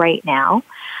experiencing right now,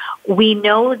 we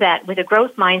know that with a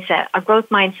growth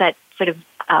mindset sort of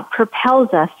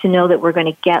propels us to know that we're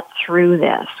going to get through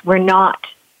this. We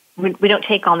don't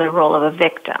take on the role of a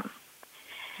victim.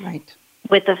 Right.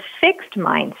 With a fixed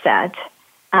mindset,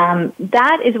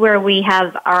 that is where we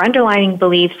have our underlying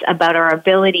beliefs about our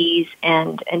abilities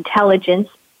and intelligence,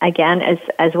 again,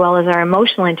 as well as our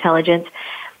emotional intelligence,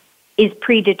 is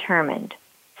predetermined.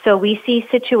 So we see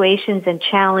situations and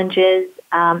challenges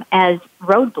as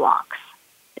roadblocks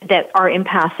that are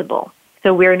impassable.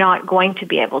 So we're not going to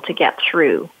be able to get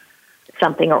through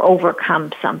something or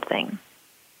overcome something.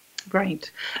 Right.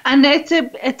 And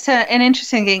it's an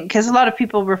interesting thing because a lot of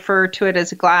people refer to it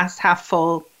as a glass half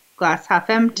full, glass half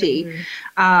empty,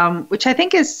 which I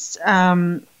think is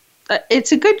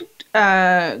it's a good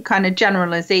kind of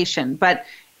generalization, but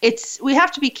we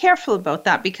have to be careful about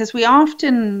that because we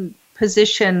often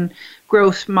position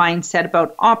growth mindset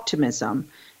about optimism,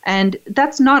 and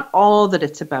that's not all that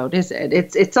it's about, is it?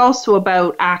 It's also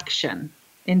about action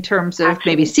in terms of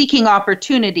maybe seeking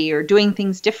opportunity or doing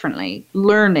things differently,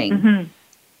 learning.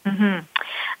 Mm-hmm.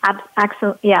 Mm-hmm.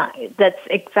 Absolutely, yeah, that's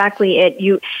exactly it.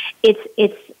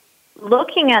 It's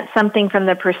looking at something from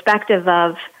the perspective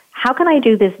of how can I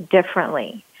do this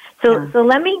differently? So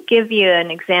let me give you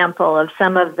an example of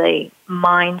some of the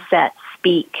mindset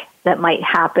speak that might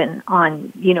happen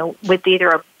on, with either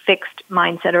a fixed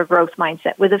mindset or growth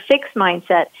mindset. With a fixed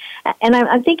mindset, and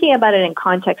I'm thinking about it in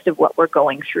context of what we're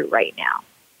going through right now.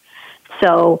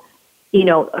 So,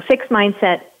 a fixed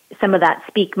mindset, some of that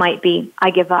speak might be,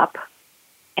 I give up.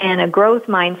 And a growth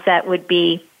mindset would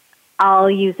be,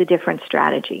 I'll use a different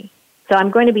strategy. So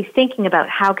I'm going to be thinking about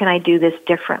how can I do this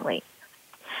differently.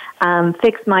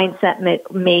 Fixed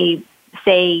mindset may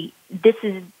say, this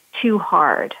is too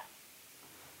hard.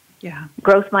 Yeah.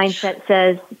 Growth mindset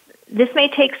says, this may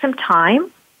take some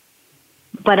time,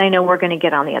 but I know we're going to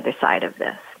get on the other side of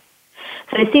this.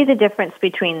 So I see the difference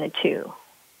between the two.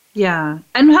 Yeah.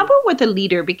 And how about with a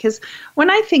leader? Because when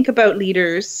I think about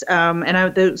leaders,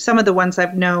 and some of the ones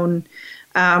I've known,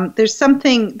 there's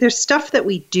stuff that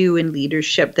we do in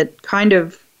leadership that kind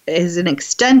of is an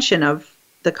extension of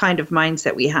the kind of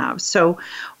mindset we have. So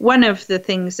one of the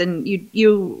things, and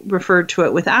you referred to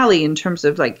it with Ali in terms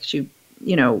of like she,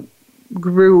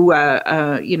 grew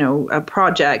a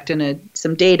project and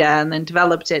some data and then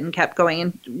developed it and kept going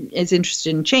and is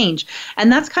interested in change.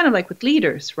 And that's kind of like with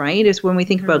leaders, right? Is when we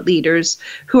think about leaders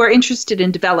who are interested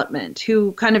in development,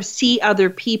 who kind of see other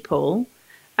people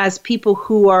as people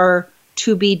who are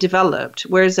to be developed.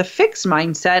 Whereas a fixed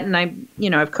mindset, and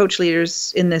I've coached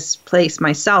leaders in this place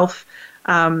myself.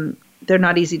 They're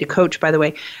not easy to coach, by the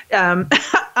way.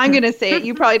 I'm going to say it.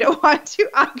 You probably don't want to.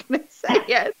 I'm going to say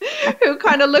it. Who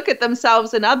kind of look at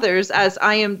themselves and others as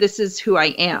this is who I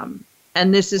am.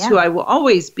 And this is who I will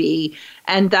always be.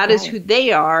 And that is who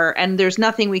they are. And there's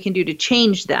nothing we can do to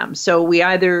change them. So we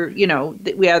either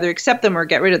accept them or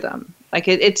get rid of them. Like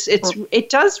it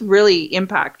does really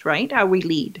impact, right? How we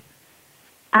lead.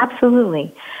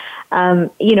 Absolutely.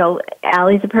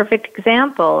 Allie's a perfect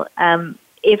example.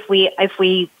 If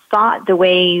we thought the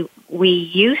way we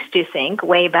used to think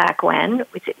way back when,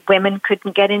 women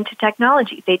couldn't get into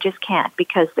technology. They just can't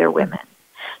because they're women.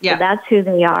 Yeah. So that's who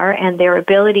they are, and their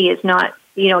ability is not,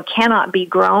 cannot be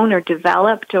grown or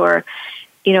developed or,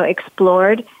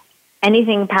 explored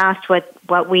anything past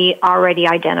what we already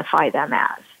identify them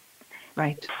as.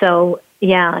 Right. So,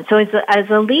 yeah, so as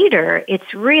a leader,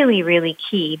 it's really, really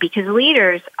key, because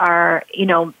leaders are,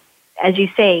 as you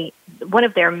say, one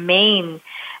of their main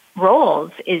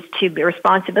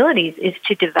responsibilities is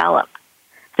to develop.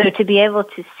 So to be able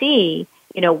to see,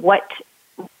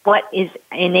 what is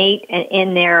innate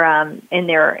in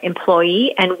their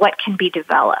employee and what can be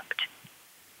developed.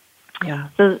 Yeah.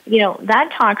 So,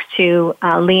 that talks to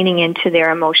leaning into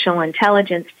their emotional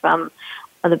intelligence from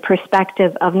the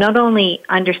perspective of not only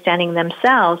understanding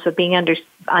themselves, but being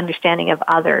understanding of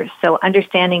others. So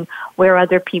understanding where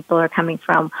other people are coming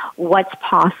from, what's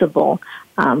possible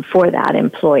for that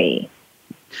employee.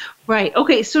 Right.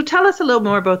 Okay. So tell us a little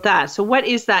more about that. So what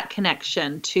is that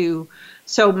connection to?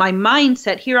 So my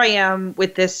mindset, here I am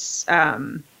with this,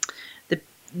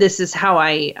 this is how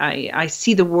I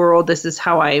see the world. This is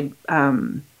how I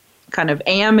kind of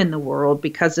am in the world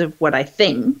because of what I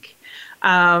think.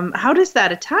 How does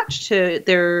that attach to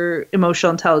their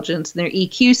emotional intelligence and their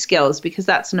EQ skills? Because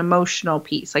that's an emotional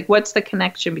piece. Like, what's the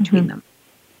connection between them?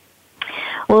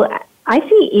 Well, I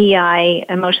see EI,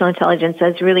 emotional intelligence,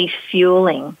 as really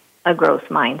fueling a growth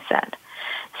mindset.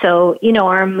 So,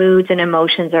 our moods and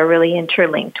emotions are really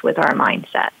interlinked with our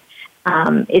mindset.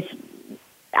 It's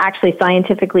actually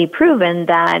scientifically proven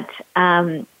that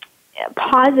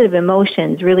positive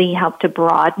emotions really help to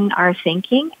broaden our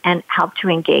thinking and help to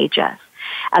engage us.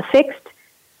 A fixed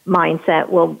mindset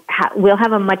will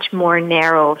have a much more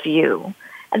narrow view.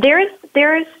 There is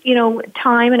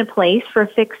time and a place for a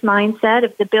fixed mindset.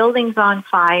 If the building's on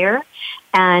fire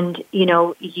and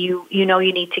you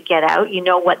need to get out, you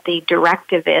know what the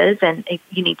directive is, and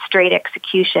you need straight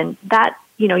execution, that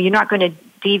you're not going to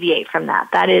deviate from that.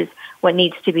 That is what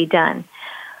needs to be done.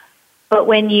 But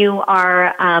when you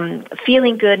are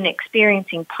feeling good and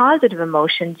experiencing positive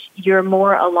emotions, you're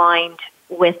more aligned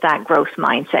with that growth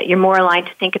mindset. You're more aligned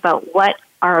to think about what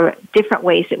are different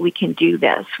ways that we can do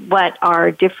this, what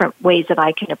are different ways that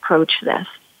I can approach this.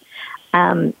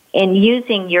 And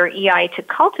using your EI to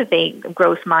cultivate a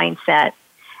growth mindset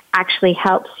actually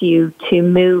helps you to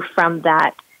move from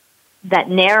that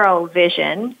narrow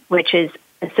vision, which is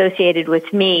associated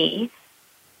with me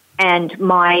and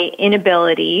my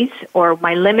inabilities or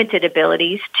my limited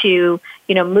abilities, to,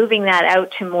 moving that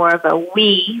out to more of a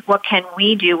we. What can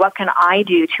we do? What can I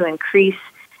do to increase,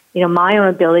 my own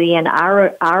ability and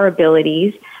our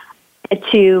abilities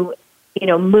to,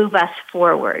 move us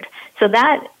forward? So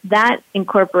that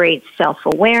incorporates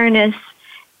self-awareness,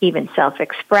 even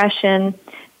self-expression,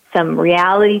 some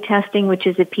reality testing, which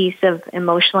is a piece of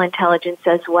emotional intelligence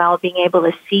as well, being able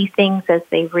to see things as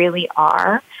they really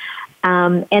are.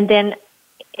 And then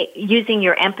using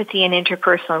your empathy and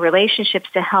interpersonal relationships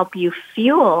to help you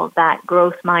fuel that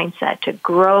growth mindset, to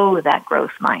grow that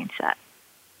growth mindset.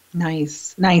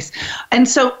 Nice. And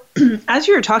so as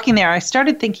you were talking there, I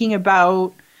started thinking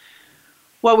about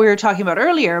what we were talking about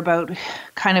earlier about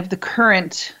kind of the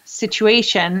current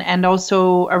situation, and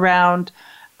also around,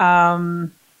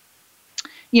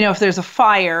 if there's a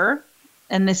fire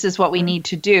and this is what we need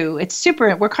to do.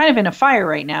 We're kind of in a fire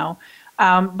right now.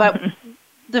 But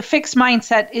the fixed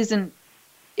mindset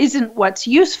isn't what's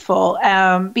useful,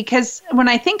 because when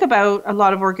I think about a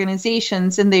lot of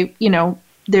organizations and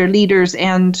their leaders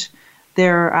and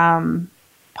their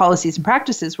policies and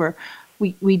practices, where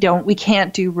we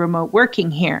can't do remote working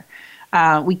here,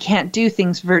 we can't do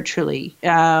things virtually.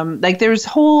 Like there's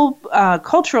whole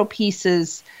cultural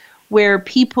pieces where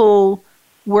people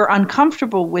were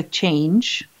uncomfortable with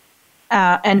change,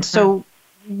 and so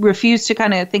refused to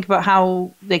kind of think about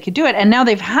how they could do it. And now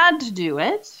they've had to do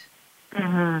it,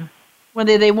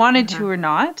 whether they wanted to or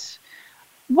not.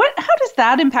 How does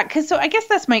that impact? Because so I guess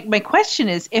that's my question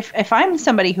is, if I'm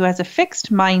somebody who has a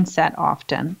fixed mindset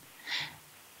often,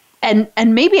 and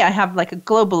maybe I have like a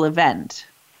global event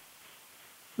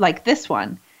like this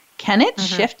one, can it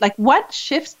shift? Like what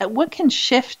can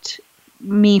shift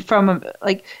me from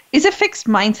is a fixed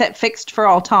mindset fixed for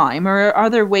all time, or are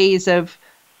there ways of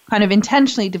kind of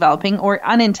intentionally developing or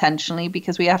unintentionally,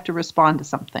 because we have to respond to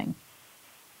something,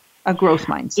 a growth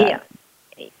mindset?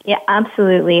 Yeah,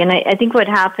 absolutely. And I think what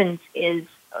happens is,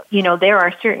 there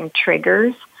are certain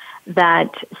triggers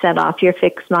that set off your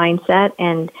fixed mindset,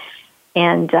 and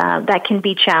that can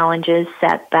be challenges,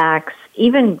 setbacks,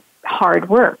 even hard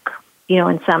work,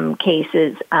 in some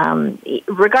cases,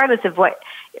 regardless of what.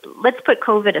 Let's put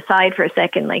COVID aside for a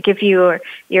second. Like if you're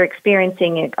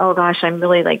experiencing it, oh gosh, I'm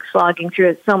really like slogging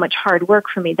through it, so much hard work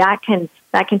for me. That can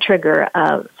trigger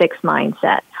a fixed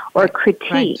mindset, or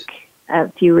critique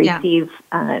if you receive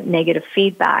negative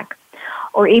feedback,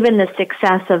 or even the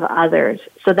success of others.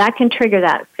 So that can trigger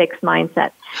that fixed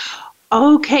mindset.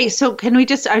 Okay, so can we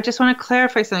I just want to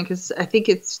clarify something, because I think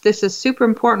this is super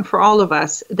important for all of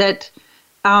us, that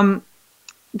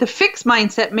the fixed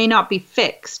mindset may not be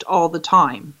fixed all the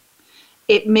time.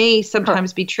 It may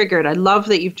sometimes be triggered. I love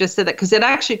that you've just said that, because it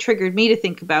actually triggered me to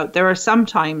think about, there are some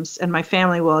times, and my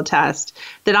family will attest,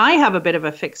 that I have a bit of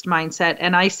a fixed mindset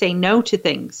and I say no to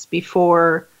things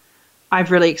before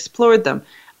I've really explored them.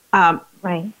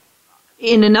 Right.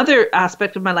 In another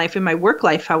aspect of my life, in my work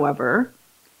life, however,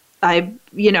 I'm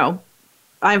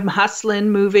hustling,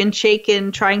 moving,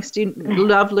 shaking, trying to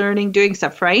love learning, doing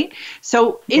stuff, right?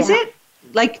 So is it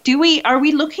like, are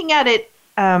we looking at it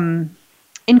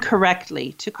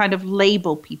incorrectly to kind of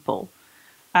label people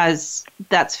as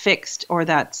that's fixed or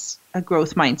that's a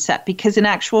growth mindset? Because in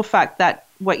actual fact, that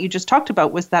what you just talked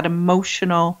about was that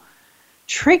emotional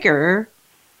trigger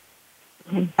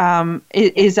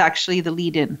is actually the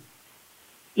lead in.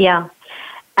 Yeah.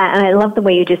 And I love the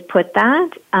way you just put that,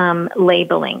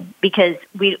 labeling, because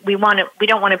we don't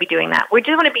want to be doing that. We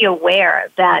just want to be aware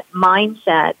that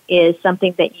mindset is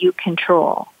something that you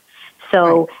control.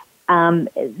 So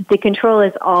the control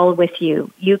is all with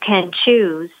you. You can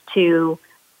choose to,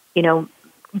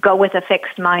 go with a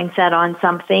fixed mindset on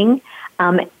something,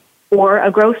 or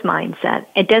a growth mindset.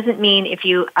 It doesn't mean if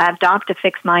you adopt a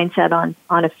fixed mindset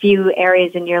on a few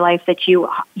areas in your life that you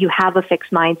have a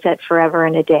fixed mindset forever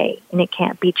and a day, and it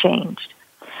can't be changed.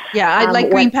 Yeah, I like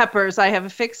green peppers. I have a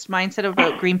fixed mindset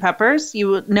about green peppers.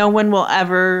 No one will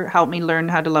ever help me learn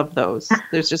how to love those.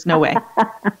 There's just no way.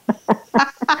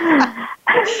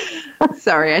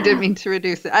 Sorry, I didn't mean to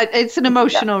reduce it. It's an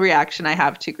emotional reaction I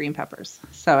have to green peppers.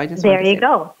 So I just there you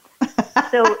go.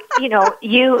 So,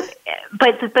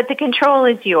 but the control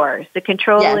is yours. The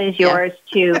control is yours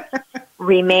to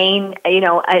remain,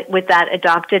 with that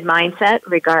adopted mindset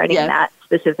regarding that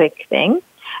specific thing.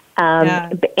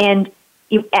 And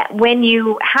when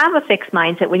you have a fixed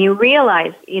mindset, when you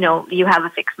realize, you have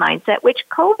a fixed mindset, which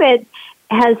COVID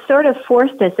has sort of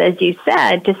forced us, as you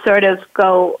said, to sort of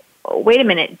go, wait a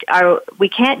minute, we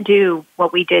can't do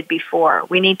what we did before.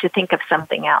 We need to think of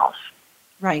something else.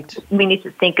 Right. We need to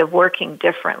think of working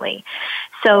differently.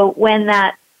 So when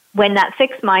that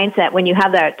fixed mindset, when you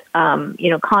have that,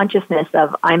 consciousness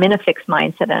of I'm in a fixed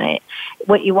mindset, and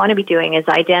what you want to be doing is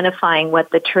identifying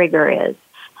what the trigger is.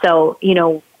 So,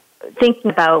 thinking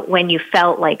about when you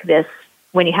felt like this,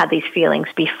 when you had these feelings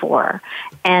before,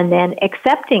 and then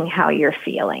accepting how you're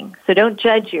feeling. So don't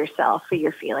judge yourself for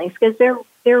your feelings, because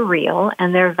they're real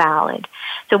and they're valid.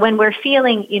 So when we're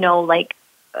feeling, like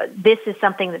this is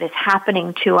something that is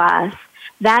happening to us,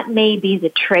 that may be the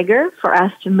trigger for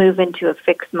us to move into a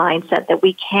fixed mindset that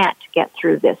we can't get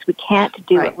through this. We can't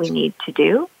do what we need to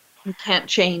do. We can't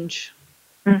change.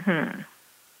 Mm-hmm.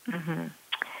 Mm-hmm.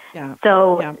 Yeah.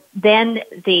 So then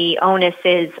the onus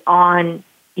is on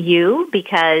you,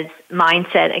 because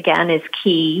mindset, again, is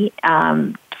key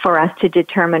for us to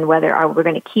determine whether we're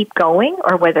going to keep going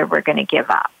or whether we're going to give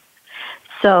up.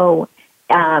 So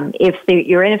if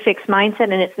you're in a fixed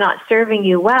mindset and it's not serving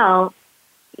you well,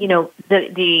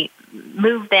 the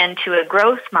move then to a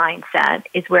growth mindset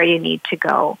is where you need to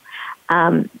go,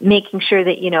 making sure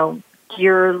that,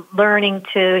 you're learning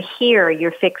to hear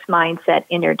your fixed mindset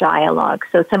inner dialogue.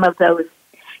 So some of those,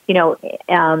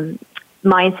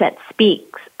 mindset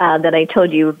speaks that I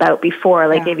told you about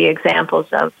before, I gave you examples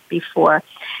of before,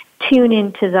 tune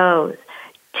into those.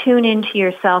 Tune into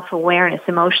your self-awareness,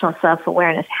 emotional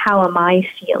self-awareness. How am I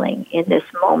feeling in this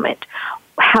moment?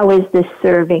 How is this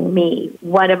serving me?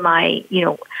 What am I,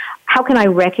 how can I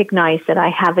recognize that I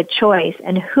have a choice?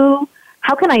 And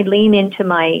how can I lean into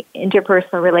my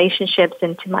interpersonal relationships,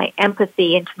 into my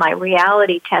empathy, into my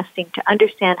reality testing to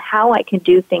understand how I can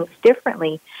do things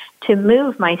differently to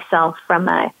move myself from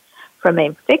a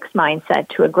fixed mindset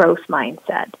to a growth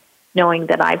mindset, knowing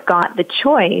that I've got the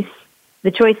choice.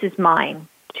 The choice is mine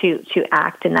to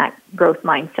act in that growth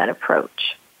mindset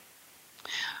approach.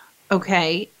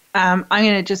 Okay. I'm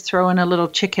going to just throw in a little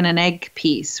chicken and egg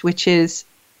piece, which is,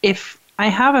 if I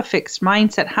have a fixed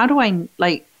mindset, how do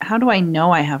I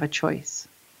know I have a choice?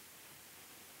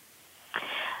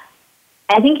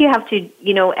 I think you have to,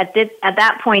 at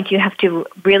that point, you have to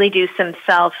really do some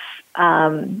self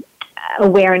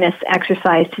awareness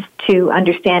exercise to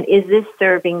understand, is this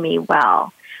serving me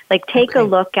well? Take a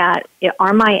look at,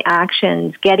 are my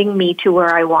actions getting me to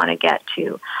where I want to get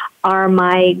to? Are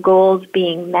my goals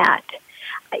being met?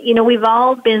 We've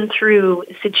all been through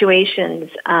situations,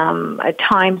 at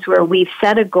times where we've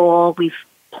set a goal, we've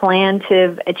planned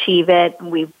to achieve it,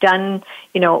 we've done,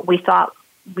 we thought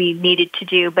we needed to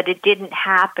do, but it didn't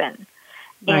happen.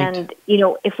 Right. And,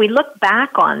 if we look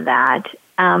back on that,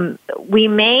 we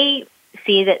may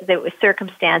see that there was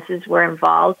circumstances were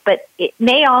involved, but it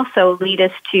may also lead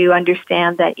us to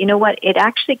understand that, you know what, it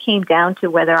actually came down to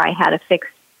whether I had a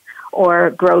fixed or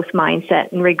growth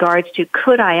mindset in regards to,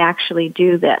 could I actually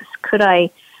do this? Could I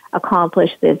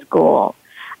accomplish this goal?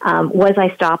 Was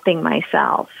I stopping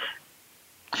myself?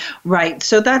 Right.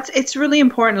 So it's really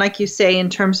important, like you say, in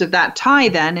terms of that tie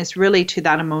then is really to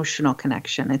that emotional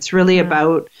connection. It's really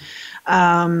about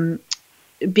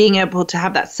being able to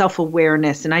have that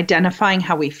self-awareness and identifying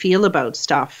how we feel about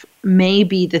stuff may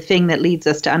be the thing that leads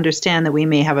us to understand that we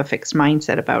may have a fixed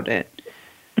mindset about it.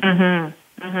 Mm-hmm.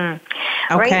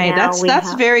 Mm-hmm. Okay, right,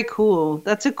 that's very cool.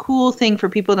 That's a cool thing for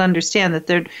people to understand, that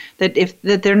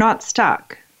they're not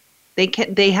stuck.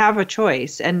 They have a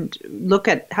choice, and look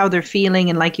at how they're feeling,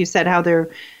 and like you said, how they're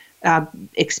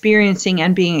experiencing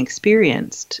and being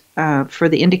experienced for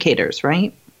the indicators,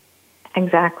 right?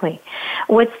 Exactly.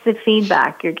 What's the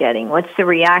feedback you're getting? What's the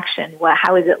reaction?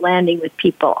 How is it landing with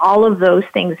people? All of those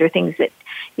things are things that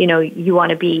you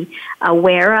want to be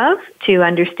aware of to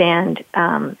understand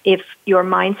if your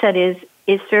mindset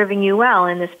is serving you well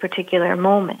in this particular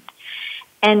moment.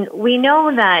 And we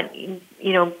know that,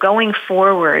 going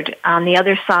forward on the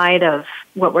other side of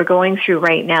what we're going through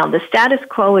right now, the status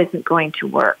quo isn't going to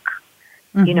work.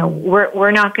 Mm-hmm.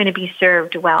 We're not going to be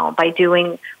served well by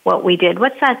doing what we did.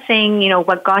 What's that saying?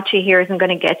 What got you here isn't going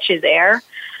to get you there.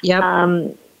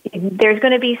 Yep. There's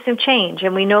going to be some change,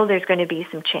 and we know there's going to be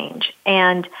some change.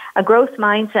 And a growth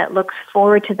mindset looks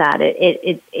forward to that.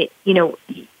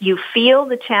 You feel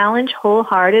the challenge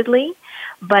wholeheartedly,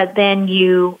 but then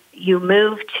you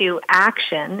move to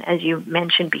action, as you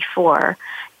mentioned before,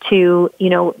 to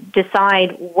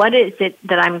decide what is it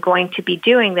that I'm going to be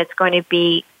doing that's going to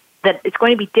be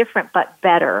different but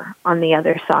better on the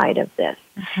other side of this.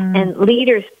 Mm-hmm. And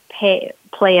leaders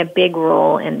play a big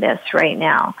role in this right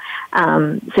now.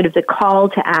 Sort of the call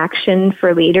to action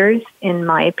for leaders, in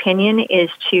my opinion, is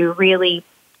to really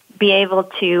be able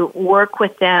to work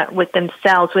within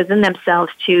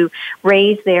themselves to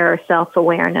raise their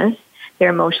self-awareness, their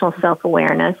emotional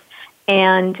self-awareness,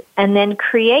 and then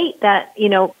create that,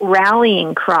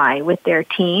 rallying cry with their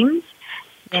teams.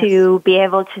 Yes. To be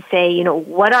able to say,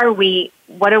 what are we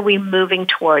moving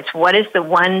towards? What is the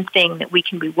one thing that we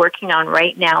can be working on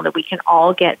right now that we can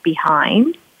all get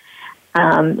behind,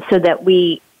 so that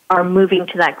we are moving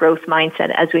to that growth mindset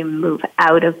as we move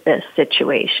out of this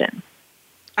situation?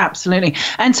 Absolutely.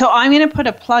 And so I'm going to put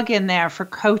a plug in there for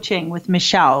coaching with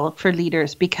Michelle for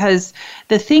leaders, because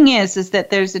the thing is that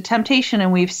there's a temptation,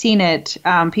 and we've seen it.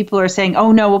 People are saying,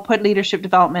 oh, no, we'll put leadership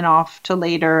development off till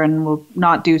later and we'll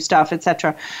not do stuff,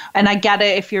 etc. And I get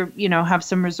it if you're, have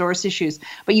some resource issues,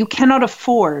 but you cannot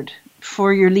afford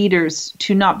for your leaders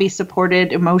to not be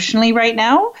supported emotionally right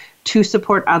now, to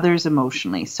support others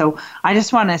emotionally. So I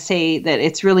just want to say that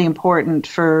it's really important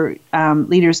for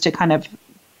leaders to kind of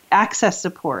access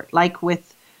support, like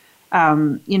with,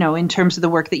 in terms of the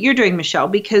work that you're doing, Michelle,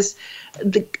 because,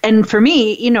 and for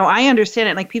me, I understand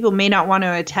it. Like, people may not want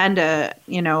to attend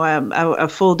a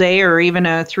full day or even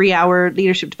a 3-hour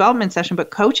leadership development session,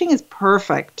 but coaching is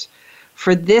perfect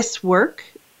for this work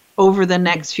over the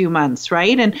next few months,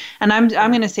 right? And I'm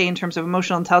going to say in terms of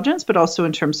emotional intelligence, but also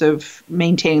in terms of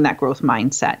maintaining that growth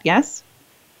mindset. Yes.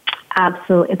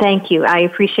 Absolutely. Thank you. I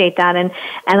appreciate that. And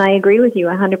I agree with you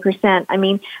 100%. I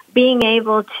mean, being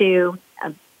able to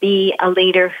be a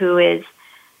leader who is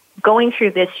going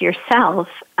through this yourself,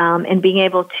 and being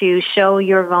able to show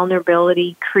your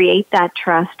vulnerability, create that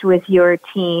trust with your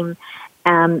team,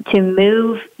 to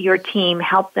move your team,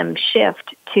 help them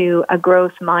shift to a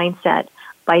growth mindset.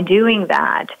 By doing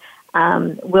that,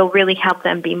 will really help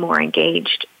them be more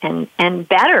engaged and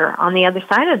better on the other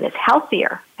side of this, a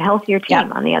healthier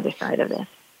team on the other side of this.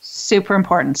 Super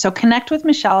important. So connect with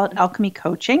Michelle at Alchemy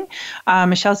Coaching.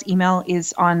 Michelle's email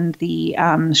is on the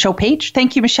show page.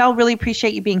 Thank you, Michelle. Really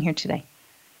appreciate you being here today.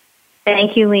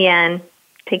 Thank you, Leanne.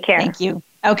 Take care. Thank you.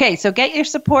 Okay, so get your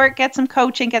support, get some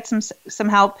coaching, get some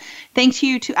help. Thanks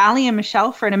you to Ali and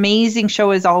Michelle for an amazing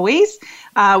show as always.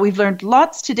 We've learned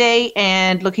lots today,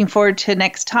 and looking forward to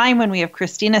next time when we have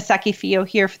Christina Sakifio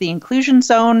here for the Inclusion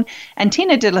Zone and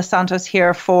Tina De Los Santos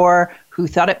here for Who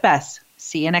Thought It Best.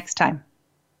 See you next time.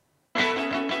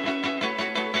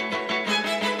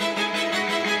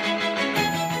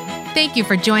 Thank you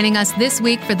for joining us this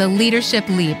week for the Leadership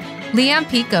Leap. Leanne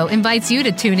Pico invites you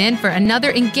to tune in for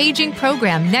another engaging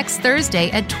program next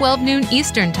Thursday at 12 noon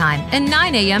Eastern Time and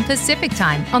 9 a.m. Pacific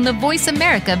Time on the Voice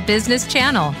America Business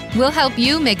Channel. We'll help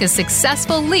you make a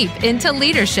successful leap into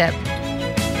leadership.